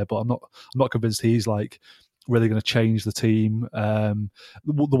squad player, but I'm not convinced he's really going to change the team. The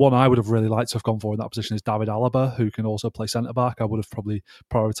one I would have really liked to have gone for in that position is David Alaba, who can also play centre-back. I would have probably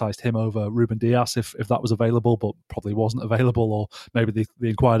prioritised him over Ruben Dias if that was available, but probably wasn't available, or maybe they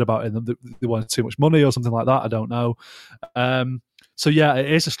inquired about it and they wanted too much money or something like that. I don't know. So yeah,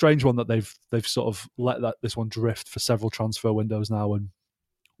 it is a strange one that they've sort of let this one drift for several transfer windows now and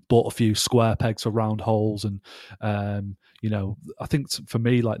bought a few square pegs for round holes. And I think for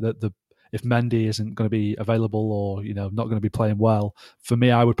me, if Mendy isn't going to be available or, not going to be playing well, for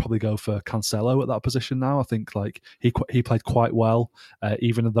me, I would probably go for Cancelo at that position now. I think he played quite well,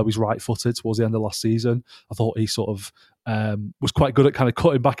 even though he's right-footed towards the end of last season. I thought he sort of was quite good at kind of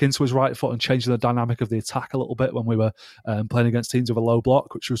cutting back into his right foot and changing the dynamic of the attack a little bit when we were playing against teams with a low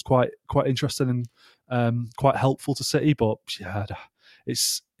block, which was quite interesting and quite helpful to City. But yeah,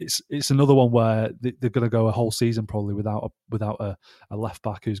 it's another one where they're going to go a whole season probably without a left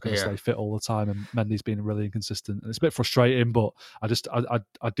back who's going to stay fit all the time, and Mendy's been really inconsistent, and it's a bit frustrating. But I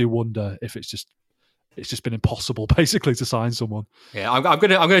do wonder if it's just been impossible basically to sign someone. Yeah, I'm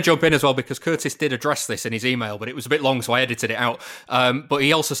gonna jump in as well, because Curtis did address this in his email, but it was a bit long, so I edited it out. But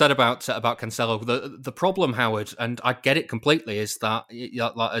he also said about Cancelo, the problem, Howard, and I get it completely, is that,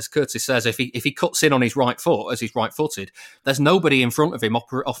 as Curtis says, if he cuts in on his right foot as he's right-footed, there's nobody in front of him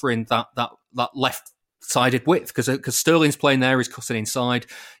offering that left-sided width, because Sterling's playing there, he's cutting inside.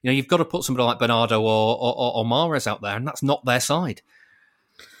 You've got to put somebody like Bernardo or Mahrez out there, and that's not their side.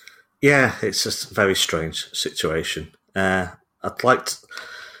 Yeah, it's just a very strange situation. It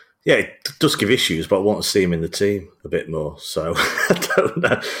does give issues, but I want to see him in the team a bit more. So I don't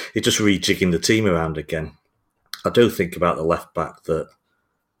know. He's just rejigging the team around again. I do think about the left back that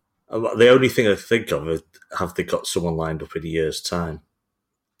the only thing I think of is, have they got someone lined up in a year's time?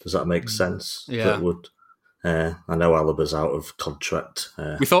 Does that make sense? Yeah. That would. I know Alaba's out of contract.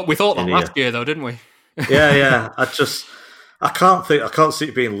 We thought that last year, though, didn't we? Yeah. I can't see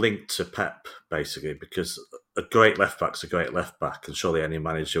it being linked to Pep, basically, because a great left back's a great left back, and surely any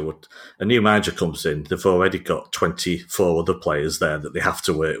manager would. A new manager comes in, they've already got 24 other players there that they have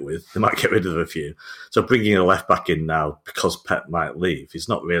to work with. They might get rid of a few, so bringing a left back in now because Pep might leave is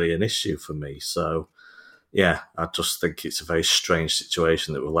not really an issue for me. So, yeah, I just think it's a very strange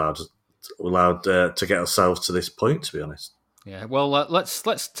situation that we're allowed to get ourselves to this point, to be honest. Yeah, well, let's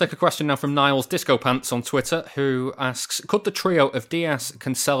take a question now from Niles Disco Pants on Twitter, who asks, could the trio of Diaz,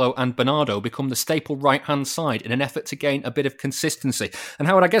 Cancelo and Bernardo become the staple right-hand side in an effort to gain a bit of consistency? And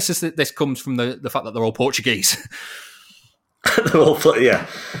Howard, I guess this comes from the fact that they're all Portuguese. They're all, yeah.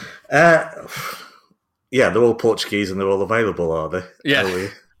 They're all Portuguese and they're all available, are they? Yeah,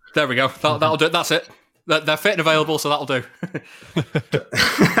 there we go. That'll do it. That's it. They're fit and available, so that'll do.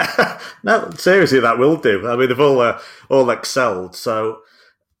 No, seriously, that will do. I mean, they've all excelled. So,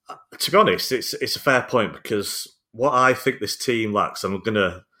 to be honest, it's a fair point, because what I think this team lacks, I'm going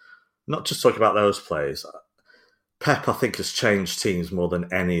to not just talk about those players. Pep, I think, has changed teams more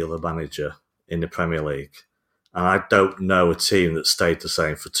than any other manager in the Premier League. And I don't know a team that stayed the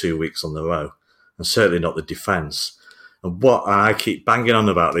same for 2 weeks on the row, and certainly not the defence. And I keep banging on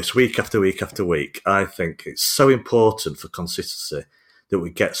about this week after week after week. I think it's so important for consistency that we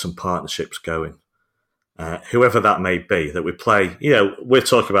get some partnerships going. Whoever that may be, that we play, we're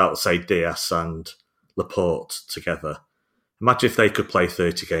talking about, say, Diaz and Laporte together. Imagine if they could play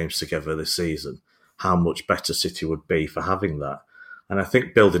 30 games together this season, how much better City would be for having that. And I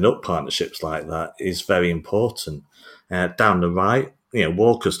think building up partnerships like that is very important. Down the right,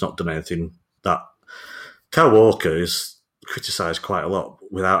 Walker's not done anything that... Kyle Walker is criticised quite a lot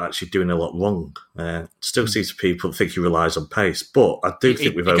without actually doing a lot wrong. Still sees people think he relies on pace, but I do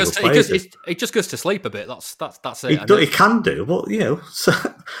think we've overplayed it. He just goes to sleep a bit. That's it. He can do, but so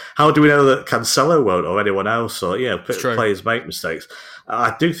how do we know that Cancelo won't, or anyone else, or players make mistakes?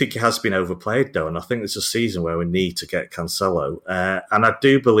 I do think he has been overplayed though, and I think it's a season where we need to get Cancelo. And I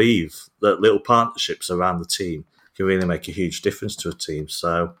do believe that little partnerships around the team can really make a huge difference to a team.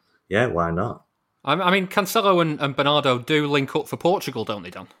 So yeah, why not? I mean, Cancelo and Bernardo do link up for Portugal, don't they,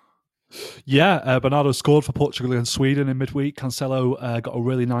 Dan? Yeah, Bernardo scored for Portugal against Sweden in midweek. Cancelo got a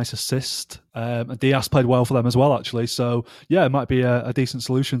really nice assist. And Diaz played well for them as well, actually. So, yeah, it might be a decent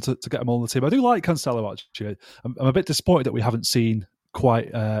solution to get them all on the team. I do like Cancelo, actually. I'm a bit disappointed that we haven't seen quite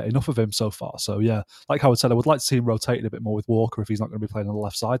enough of him so far. So, yeah, like Howard said, I would like to see him rotated a bit more with Walker if he's not going to be playing on the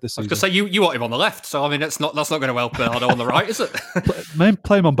left side this season. I was going to say, you want him on the left, so I mean, that's not going to help Bernardo on the right, is it?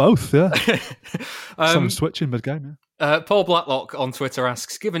 Play him on both, yeah. Some switching mid-game, yeah. Paul Blacklock on Twitter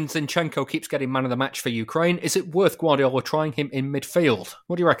asks, given Zinchenko keeps getting man of the match for Ukraine, is it worth Guardiola trying him in midfield?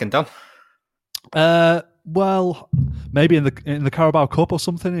 What do you reckon, Dan? Well, maybe in the Carabao Cup or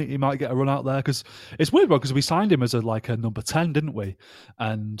something, he might get a run out there, because it's weird because we signed him as a number 10, didn't we?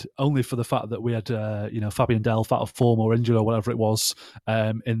 And only for the fact that we had Fabian Delph out of form or injured or whatever it was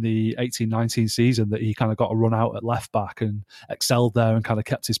in the 18-19 season, that he kind of got a run out at left back and excelled there and kind of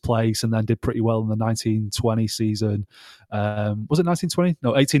kept his place, and then did pretty well in the 1920 season. Was it 1920?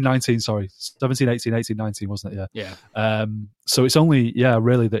 No, 18-19. Sorry, 17-18, 18-19, wasn't it? Yeah. So it's only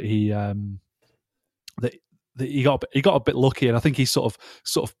really that he. That he got a bit lucky, and I think he's sort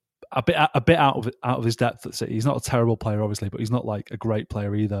of a bit out of his depth at City. He's not a terrible player, obviously, but he's not like a great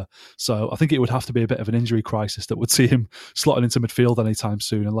player either. So I think it would have to be a bit of an injury crisis that would see him slotting into midfield anytime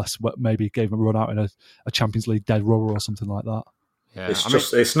soon, unless maybe gave him a run out in a Champions League dead rubber or something like that. Yeah,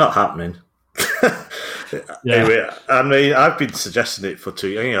 it's not happening. Anyway, I mean, I've been suggesting it for 2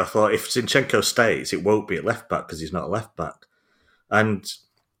 years. I thought if Zinchenko stays, it won't be at left back because he's not a left back, and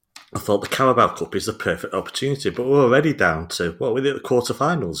I thought the Carabao Cup is the perfect opportunity, but we're already down to, we're at the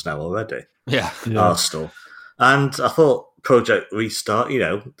quarterfinals now already. Yeah. Arsenal. And I thought Project Restart,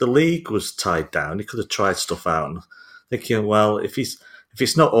 the league was tied down. He could have tried stuff out. And thinking, well, if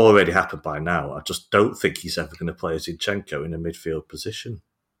it's not already happened by now, I just don't think he's ever going to play Zinchenko in a midfield position.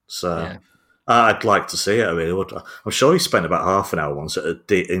 So I'd like to see it. I really would. I'm sure he spent about half an hour once in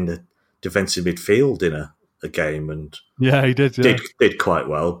the defensive midfield in a game, and he did quite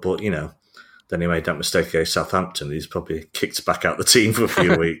well, but then he made that mistake against Southampton. He's probably kicked back out the team for a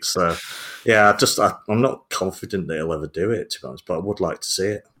few weeks. So I'm not confident that he'll ever do it, to be honest, but I would like to see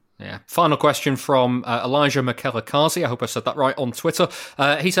it. Yeah. Final question from Elijah McKellar-Kazi. I hope I said that right on Twitter.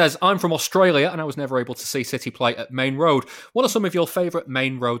 He says, I'm from Australia and I was never able to see City play at Main Road. What are some of your favourite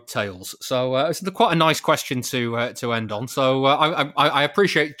Main Road tales? So it's quite a nice question to end on. So I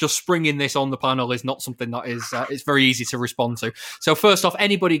appreciate just springing this on the panel is not something that is it's very easy to respond to. So first off,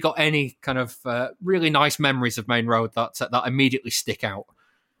 anybody got any kind of really nice memories of Main Road that immediately stick out?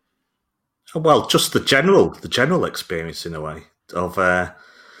 Well, just the general experience in a way of...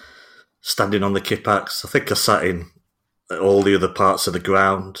 standing on the kippax. I think I sat in all the other parts of the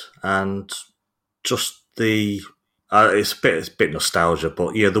ground, and just it's a bit nostalgia,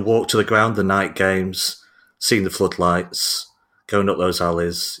 but the walk to the ground, the night games, seeing the floodlights, going up those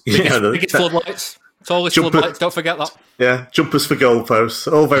alleys. Biggest floodlights. Tallest floodlights, don't forget that. Yeah, jumpers for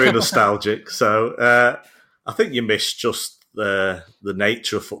goalposts, all very nostalgic. So I think you miss just the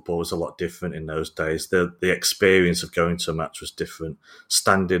nature of football was a lot different in those days. The experience of going to a match was different.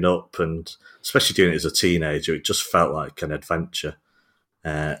 Standing up, and especially doing it as a teenager, it just felt like an adventure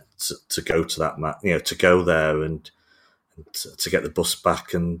to go to that match. To go there and to get the bus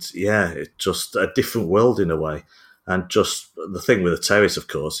back, and it's just a different world in a way. And just the thing with the terrace, of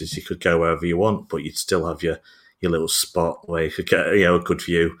course, is you could go wherever you want, but you'd still have your little spot where you could get a good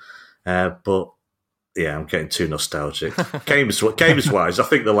view. But yeah, I'm getting too nostalgic. Games wise, I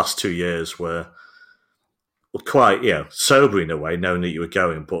think the last 2 years were quite, sober in a way, knowing that you were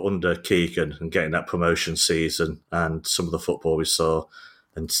going, but under Keegan and getting that promotion season and some of the football we saw,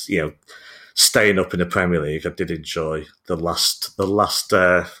 and staying up in the Premier League, I did enjoy the last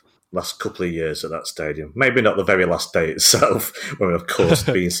couple of years at that stadium. Maybe not the very last day itself, when of course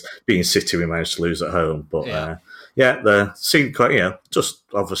being City, we managed to lose at home, but. They seemed quite, just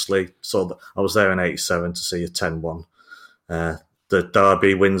obviously saw that I was there in 87 to see a 10-1. The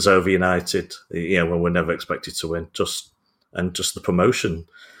derby wins over United, when we're never expected to win, just the promotion,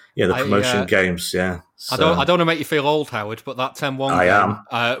 the promotion games, So, I don't want to make you feel old, Howard, but that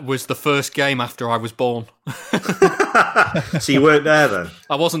 10-1 game was the first game after I was born. So you weren't there then?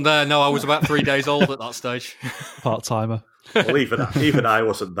 I wasn't there, no, I was about 3 days old at that stage. Part-timer. Well, even I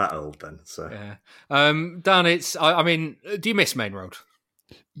wasn't that old then. So yeah, Dan, I mean, do you miss Main Road?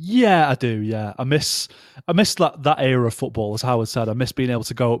 Yeah, I do. Yeah, I miss that era of football. As Howard said, I miss being able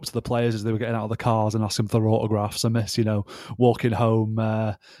to go up to the players as they were getting out of the cars and ask them for their autographs. I miss walking home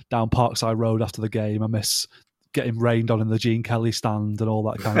down Parkside Road after the game. I miss getting rained on in the Gene Kelly stand and all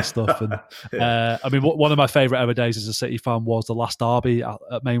that kind of stuff. And I mean, one of my favourite ever days as a City fan was the last derby at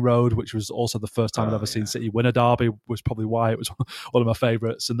Main Road, which was also the first time I'd ever seen City win a derby, was probably why it was one of my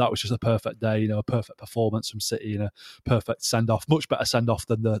favourites. And that was just a perfect day, a perfect performance from City and a perfect send-off, much better send-off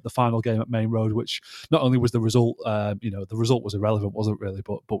than the final game at Main Road, which not only was the result, the result was irrelevant, wasn't really,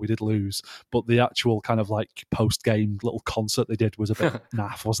 but we did lose. But the actual kind of like post-game little concert they did was a bit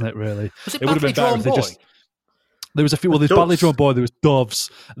naff, wasn't it, really? Was it would have been better if they boy? There was a few. Well, there's badly drawn boy. There was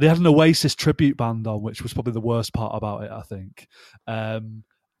Doves. They had an Oasis tribute band on, which was probably the worst part about it, I think. And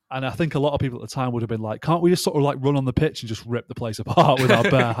I think a lot of people at the time would have been like, "Can't we just sort of like run on the pitch and just rip the place apart with our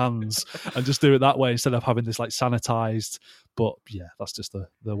bare hands and just do it that way instead of having this like sanitized?" But yeah, that's just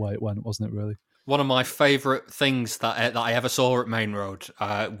the way it went, wasn't it? Really. One of my favourite things that I ever saw at Main Road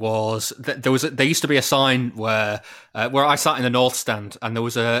was that there used to be a sign where I sat in the north stand, and there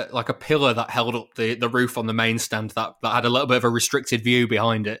was a pillar that held up the roof on the main stand that had a little bit of a restricted view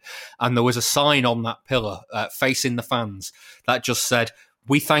behind it, and there was a sign on that pillar facing the fans that just said,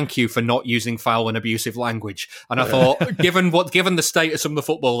 "We thank you for not using foul and abusive language." And I thought, given the status of the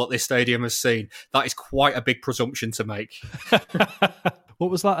football that this stadium has seen, that is quite a big presumption to make. What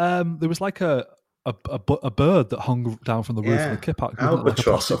was that? There was like a bird that hung down from the roof of the kip out.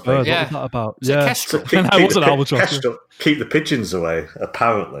 Albatross, like bird. Yeah. What was that about? Was it kestrel? It wasn't albatross. Keep the pigeons away,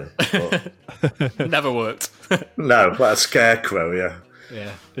 apparently. But Never worked. no, like a scarecrow,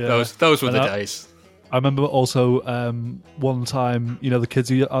 yeah. Those were the days. I remember also one time, the kids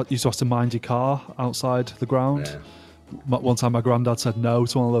who used to have to mind your car outside the ground. Yeah. One time my granddad said no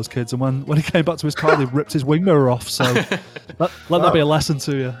to one of those kids, and when he came back to his car, they ripped his wing mirror off. So let that be a lesson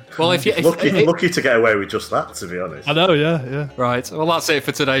to you. Well, if lucky to get away with just that, to be honest. I know, yeah. Right. Well, that's it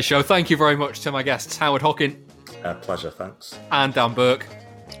for today's show. Thank you very much to my guests, Howard Hockin. Pleasure, thanks. And Dan Burke.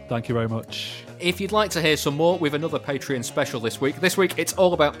 Thank you very much. If you'd like to hear some more, we've another Patreon special this week. This week, it's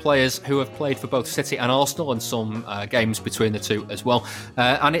all about players who have played for both City and Arsenal, and some games between the two as well.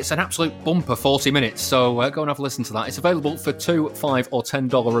 And it's an absolute bumper, 40 minutes. So go and have a listen to that. It's available for $2, $5 or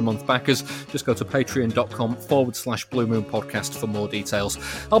 $10 a month backers. Just go to patreon.com/Blue Moon Podcast for more details.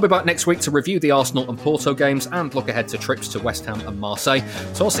 I'll be back next week to review the Arsenal and Porto games and look ahead to trips to West Ham and Marseille.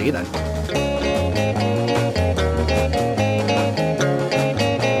 So I'll see you then.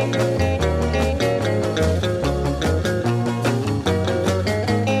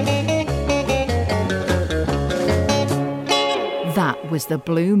 That was the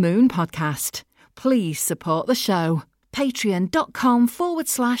Blue Moon Podcast. Please support the show.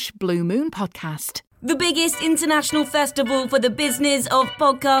 Patreon.com/Blue Moon Podcast. The biggest international festival for the business of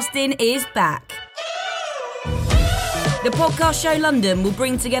podcasting is back. The Podcast Show London will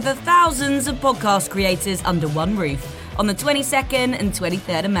bring together thousands of podcast creators under one roof on the 22nd and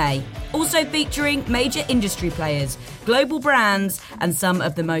 23rd of May. Also featuring major industry players, global brands, and some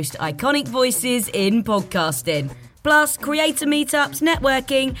of the most iconic voices in podcasting. Plus, creator meetups,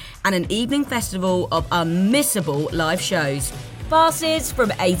 networking, and an evening festival of unmissable live shows. Passes from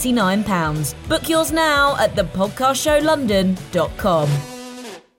 £89. Book yours now at thepodcastshowlondon.com.